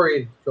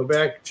story. Go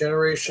back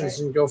generations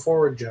and go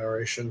forward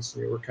generations.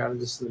 We're kind of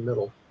just in the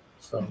middle.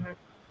 So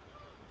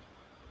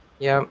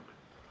Yep.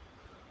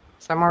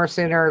 Somewhere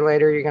sooner or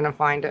later you're gonna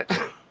find it.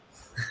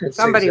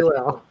 Somebody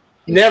will.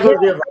 Never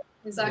give up.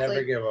 Exactly.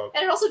 Never give up.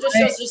 And it also just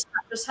shows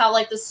just how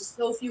this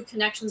so few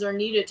connections are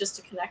needed just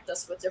to connect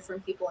us with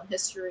different people in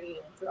history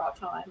and throughout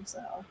time.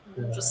 So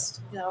we're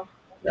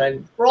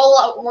all a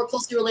lot more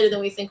closely related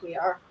than we think we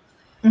are.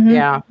 Mm-hmm.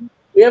 Yeah.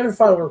 We haven't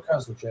found we're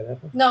cousins yet,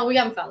 have we? No, we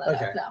haven't found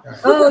that out. No.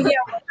 Right. Oh yeah,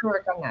 we'll have to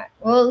work on that.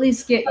 We'll at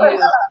least get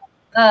you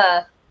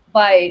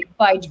by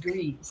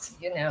degrees,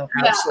 Yeah,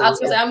 I was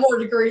gonna say I'm more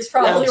degrees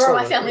probably where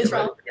my family's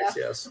from. Yeah.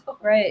 Yes.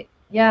 Right.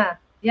 Yeah.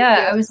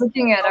 Yeah, I was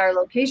looking at our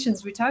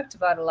locations. We talked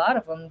about a lot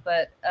of them,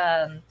 but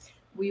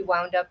we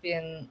wound up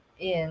in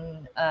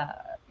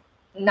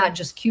not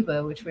just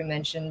Cuba, which we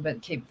mentioned,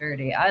 but Cape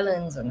Verde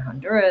Islands and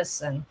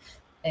Honduras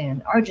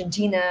and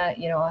Argentina.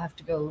 I'll have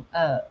to go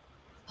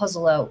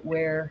puzzle out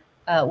where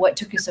what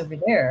took us over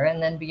there, and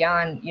then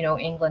beyond,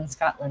 England,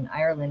 Scotland,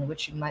 Ireland,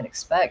 which you might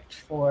expect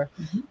for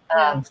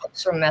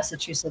folks from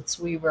Massachusetts.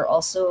 We were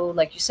also,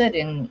 like you said,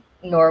 in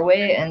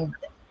Norway and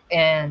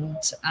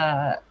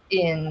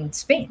in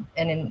Spain,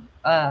 and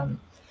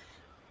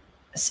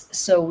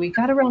so we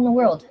got around the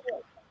world.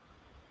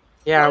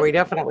 Yeah, we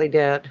definitely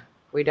did.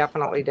 And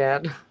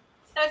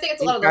I think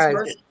it's a lot of those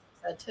merchants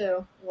said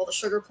too. All the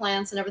sugar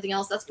plants and everything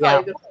else. That's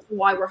probably a good reason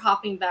why we're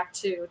hopping back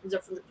to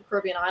different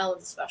Caribbean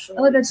islands, especially.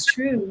 Oh, that's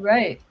true.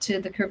 Right,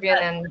 to the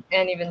Caribbean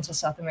and even to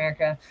South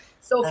America.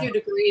 So few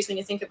degrees when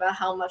you think about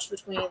how much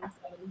between some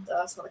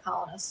of the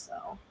colonists.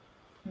 So.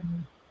 Mm-hmm.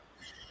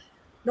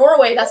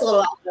 Norway, that's a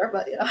little out there,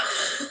 but yeah.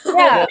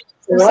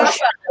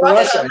 Russia.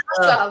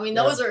 I mean,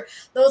 those are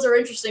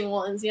interesting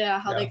ones. Yeah,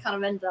 how they kind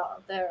of ended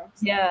up there.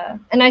 So. Yeah,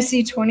 and I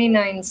see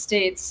 29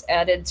 states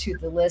added to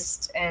the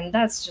list, and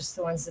that's just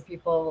the ones that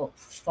people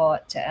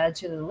thought to add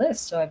to the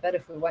list. So I bet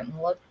if we went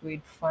and looked,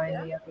 we'd find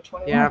the other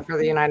 21. Yeah, for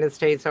the United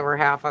States, over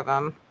half of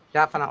them,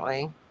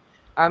 definitely.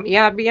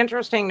 It'd be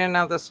interesting to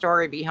know the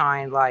story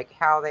behind, like,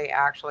 how they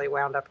actually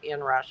wound up in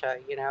Russia.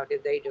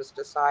 Did they just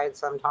decide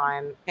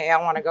sometime, hey,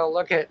 I want to go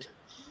look at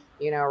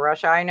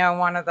Russia? I know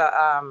one of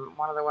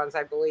the ones,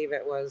 I believe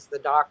it was the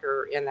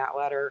doctor in that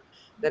letter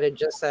that had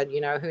just said,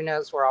 who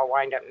knows where I'll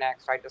wind up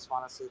next. I just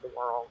want to see the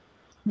world.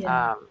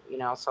 Yeah.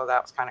 So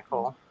that was kind of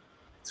cool.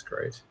 That's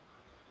great.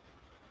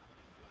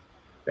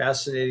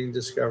 Fascinating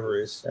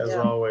discoveries, as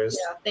always.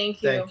 Yeah,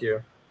 thank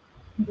you.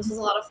 This was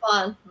a lot of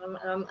fun.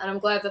 And I'm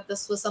glad that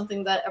this was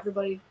something that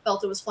everybody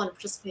felt it was fun to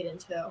participate in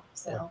too.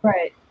 So.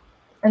 Right.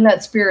 And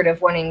that spirit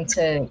of wanting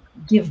to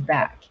give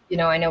back.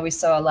 I know we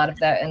saw a lot of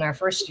that in our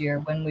first year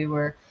when we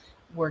were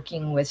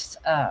working with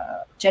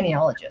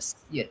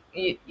genealogists,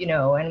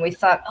 and we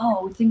thought,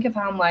 think of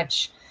how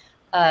much,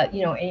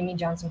 Amy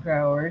Johnson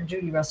Crow or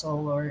Judy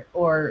Russell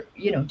or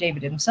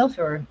David himself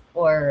or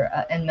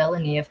and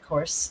Melanie, of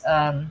course,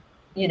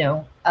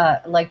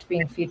 liked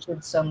being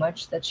featured so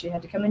much that she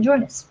had to come and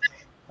join us.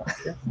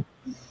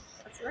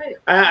 That's right.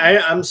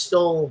 I'm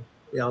still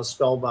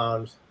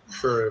spellbound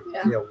for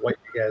what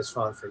you guys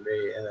found for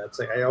me. And that's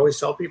like I always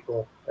tell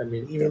people. I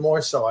mean, even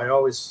more so, I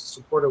always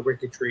supported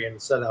WikiTree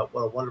and said,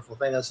 "What a wonderful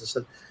thing!" As I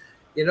said,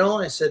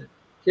 I said,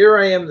 here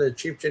I am, the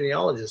chief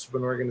genealogist of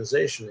an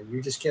organization, and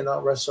you just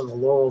cannot rest on the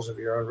laurels of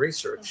your own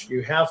research.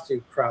 You have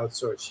to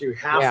crowdsource. You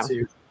have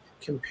to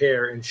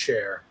compare and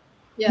share.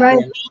 Yeah.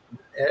 Right. And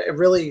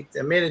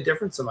it made a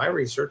difference in my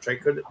research. I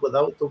could,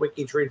 without the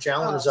WikiTree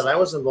challenge that I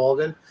was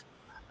involved in,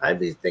 I'd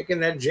be thinking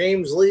that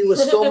James Lee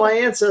was still my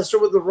ancestor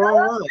with the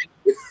wrong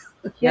line.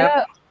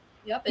 Yeah.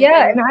 Yep.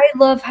 Yeah, and I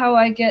love how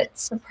I get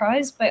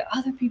surprised by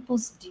other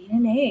people's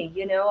DNA.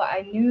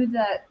 I knew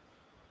that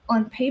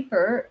on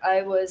paper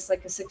I was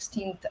like a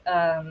 16th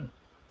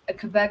a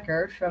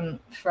Quebecer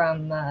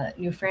from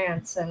New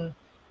France, and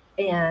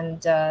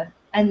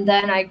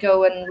then I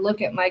go and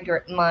look at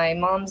my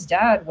mom's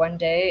dad one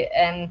day,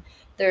 and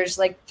there's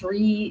like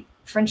 3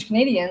 French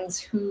Canadians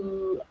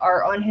who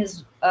are on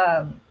his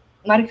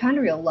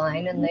mitochondrial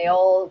line, and they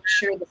all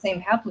share the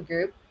same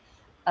haplogroup.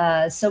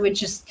 So it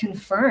just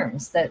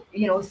confirms that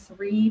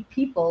 3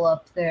 people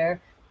up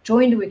there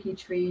joined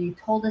WikiTree,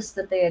 told us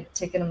that they had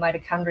taken a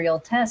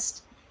mitochondrial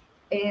test.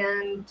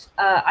 And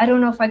I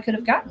don't know if I could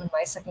have gotten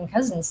my second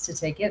cousins to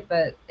take it,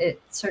 but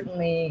it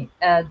certainly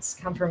adds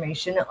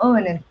confirmation. Oh,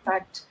 and in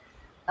fact,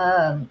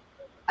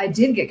 I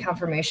did get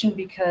confirmation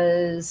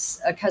because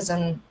a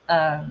cousin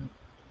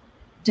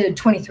did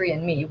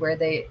 23andMe, where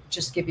they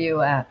just give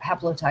you a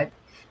haplotype,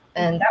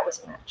 and that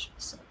was a match.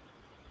 So.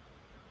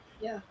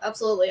 Yeah,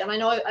 absolutely. And I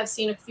know I've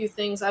seen a few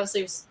things,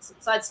 obviously,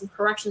 besides some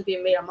corrections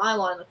being made on my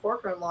line, the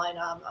Corcoran line.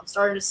 I'm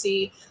starting to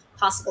see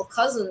possible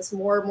cousins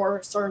more and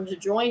more starting to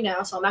join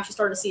now. So I'm actually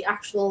starting to see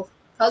actual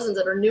cousins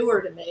that are newer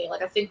to me.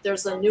 Like I think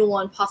there's a new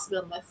one possibly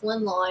on my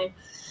Flynn line.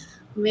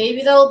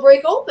 Maybe that'll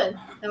break open.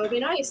 That would be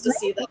nice to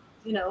see that,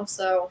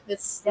 so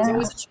there's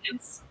always a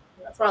chance.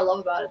 That's what I love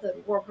about it,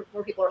 that more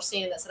people are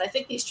seeing this. And I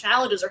think these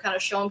challenges are kind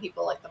of showing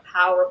people like the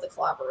power of the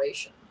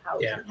collaboration, how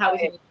we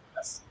can use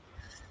this.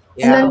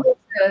 Yeah. And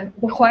then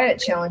the quiet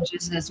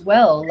challenges as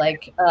well,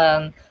 like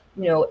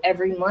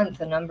every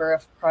month a number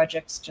of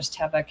projects just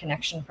have a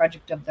connection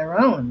project of their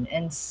own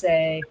and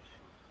say,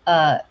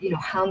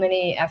 how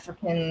many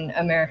African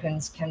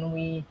Americans can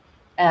we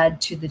add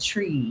to the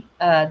tree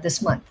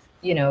this month?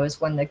 Is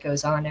one that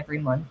goes on every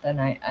month,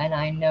 and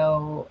I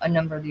know a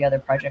number of the other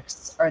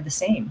projects are the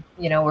same.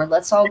 Or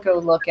let's all go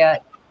look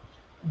at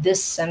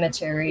this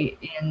cemetery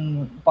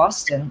in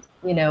Boston,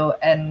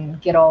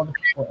 and get all the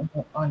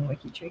people on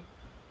WikiTree.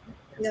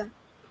 Yeah.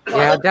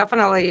 Yeah,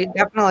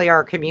 definitely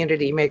our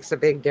community makes a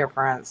big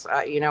difference.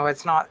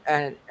 It's not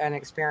an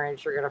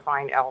experience you're going to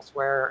find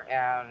elsewhere,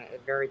 and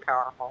it's very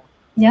powerful.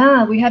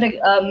 Yeah, we had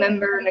a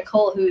member,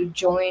 Nicole, who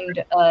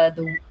joined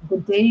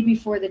the day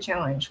before the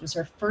challenge. It was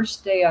her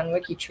first day on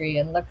WikiTree,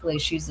 and luckily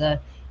she's a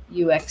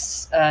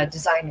UX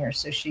designer,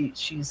 so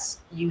she's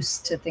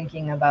used to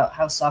thinking about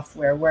how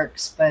software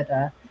works.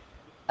 But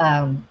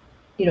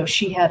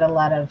she had a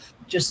lot of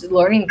just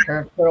learning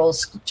curve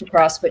hurdles to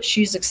cross, but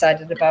she's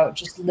excited about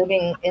just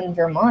living in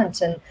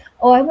Vermont. And,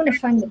 I want to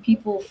find the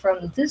people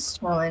from this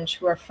challenge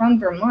who are from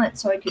Vermont,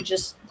 so I could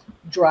just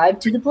drive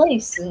to the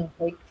place and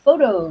take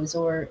photos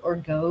or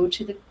go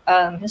to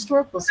the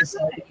Historical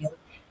Society and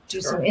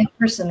do some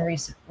in-person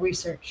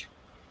research.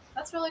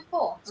 That's really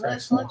cool. I like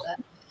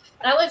that.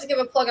 And I'd like to give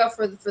a plug out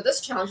for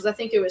this challenge, because I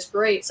think it was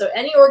great. So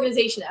any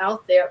organization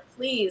out there,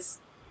 please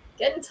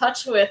get in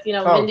touch with,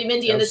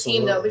 Mindy and the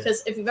team, though,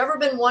 because if you've ever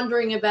been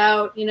wondering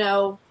about,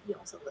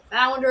 some of the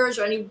founders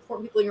or any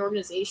important people in your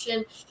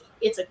organization,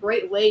 it's a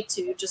great way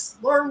to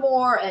just learn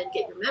more and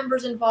get your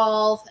members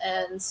involved,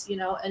 and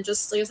and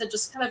just, like I said,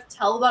 just kind of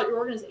tell about your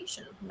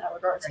organization in that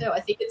regard too. I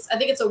think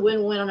it's a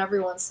win-win on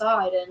everyone's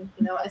side, and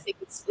I think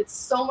it's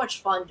so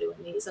much fun doing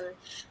these,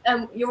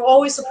 and you're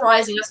always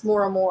surprising us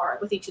more and more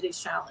with each of these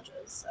challenges.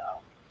 So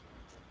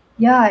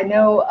yeah, I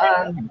know.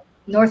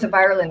 North of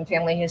Ireland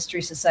Family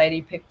History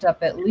Society picked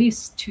up at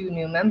least 2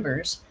 new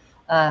members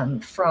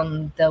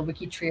from the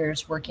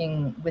WikiTreeers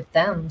working with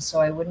them.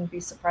 So I wouldn't be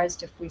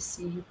surprised if we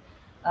see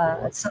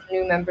some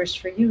new members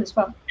for you as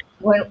well.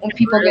 When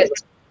people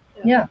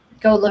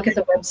go look at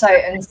the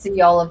website and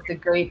see all of the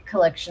great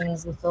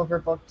collections, the silver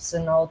books,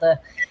 and all the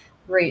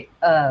great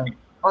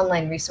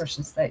online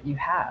resources that you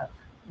have,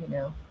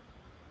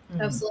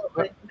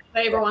 Absolutely. If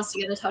anyone wants to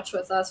get in touch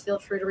with us, feel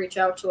free to reach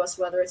out to us,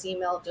 whether it's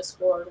email,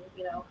 Discord.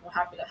 We're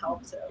happy to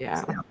help too.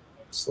 Yeah, so.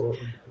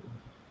 Absolutely.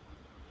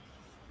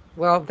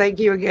 Well, thank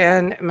you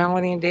again,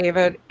 Melanie and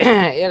David.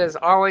 It is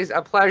always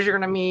a pleasure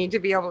to me to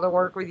be able to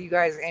work with you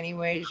guys.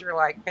 Anyways, you're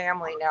like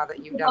family now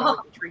that you've done a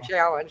WikiTree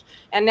challenge,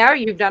 and now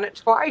you've done it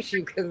twice.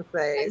 You can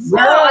say. So,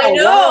 I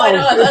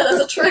know.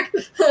 That's a trick.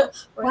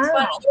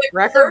 Wow.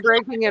 Record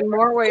breaking in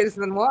more ways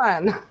than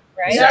one.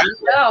 Right? Yeah,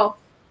 no.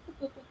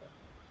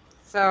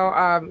 So,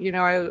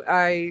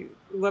 I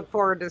look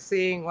forward to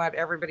seeing what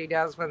everybody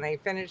does when they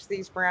finish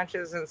these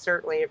branches. And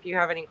certainly if you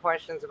have any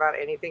questions about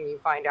anything you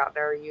find out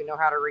there, you know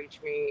how to reach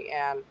me,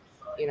 and,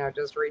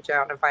 just reach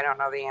out. And if I don't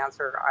know the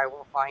answer, I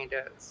will find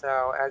it.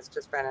 So it's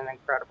just been an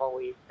incredible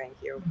week. Thank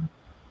you.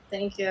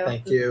 Thank you.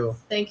 Thank you.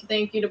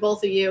 Thank you to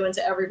both of you and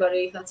to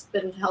everybody that's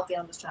been helping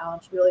on this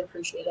challenge. Really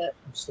appreciate it.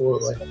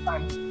 Absolutely.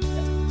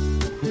 Fun.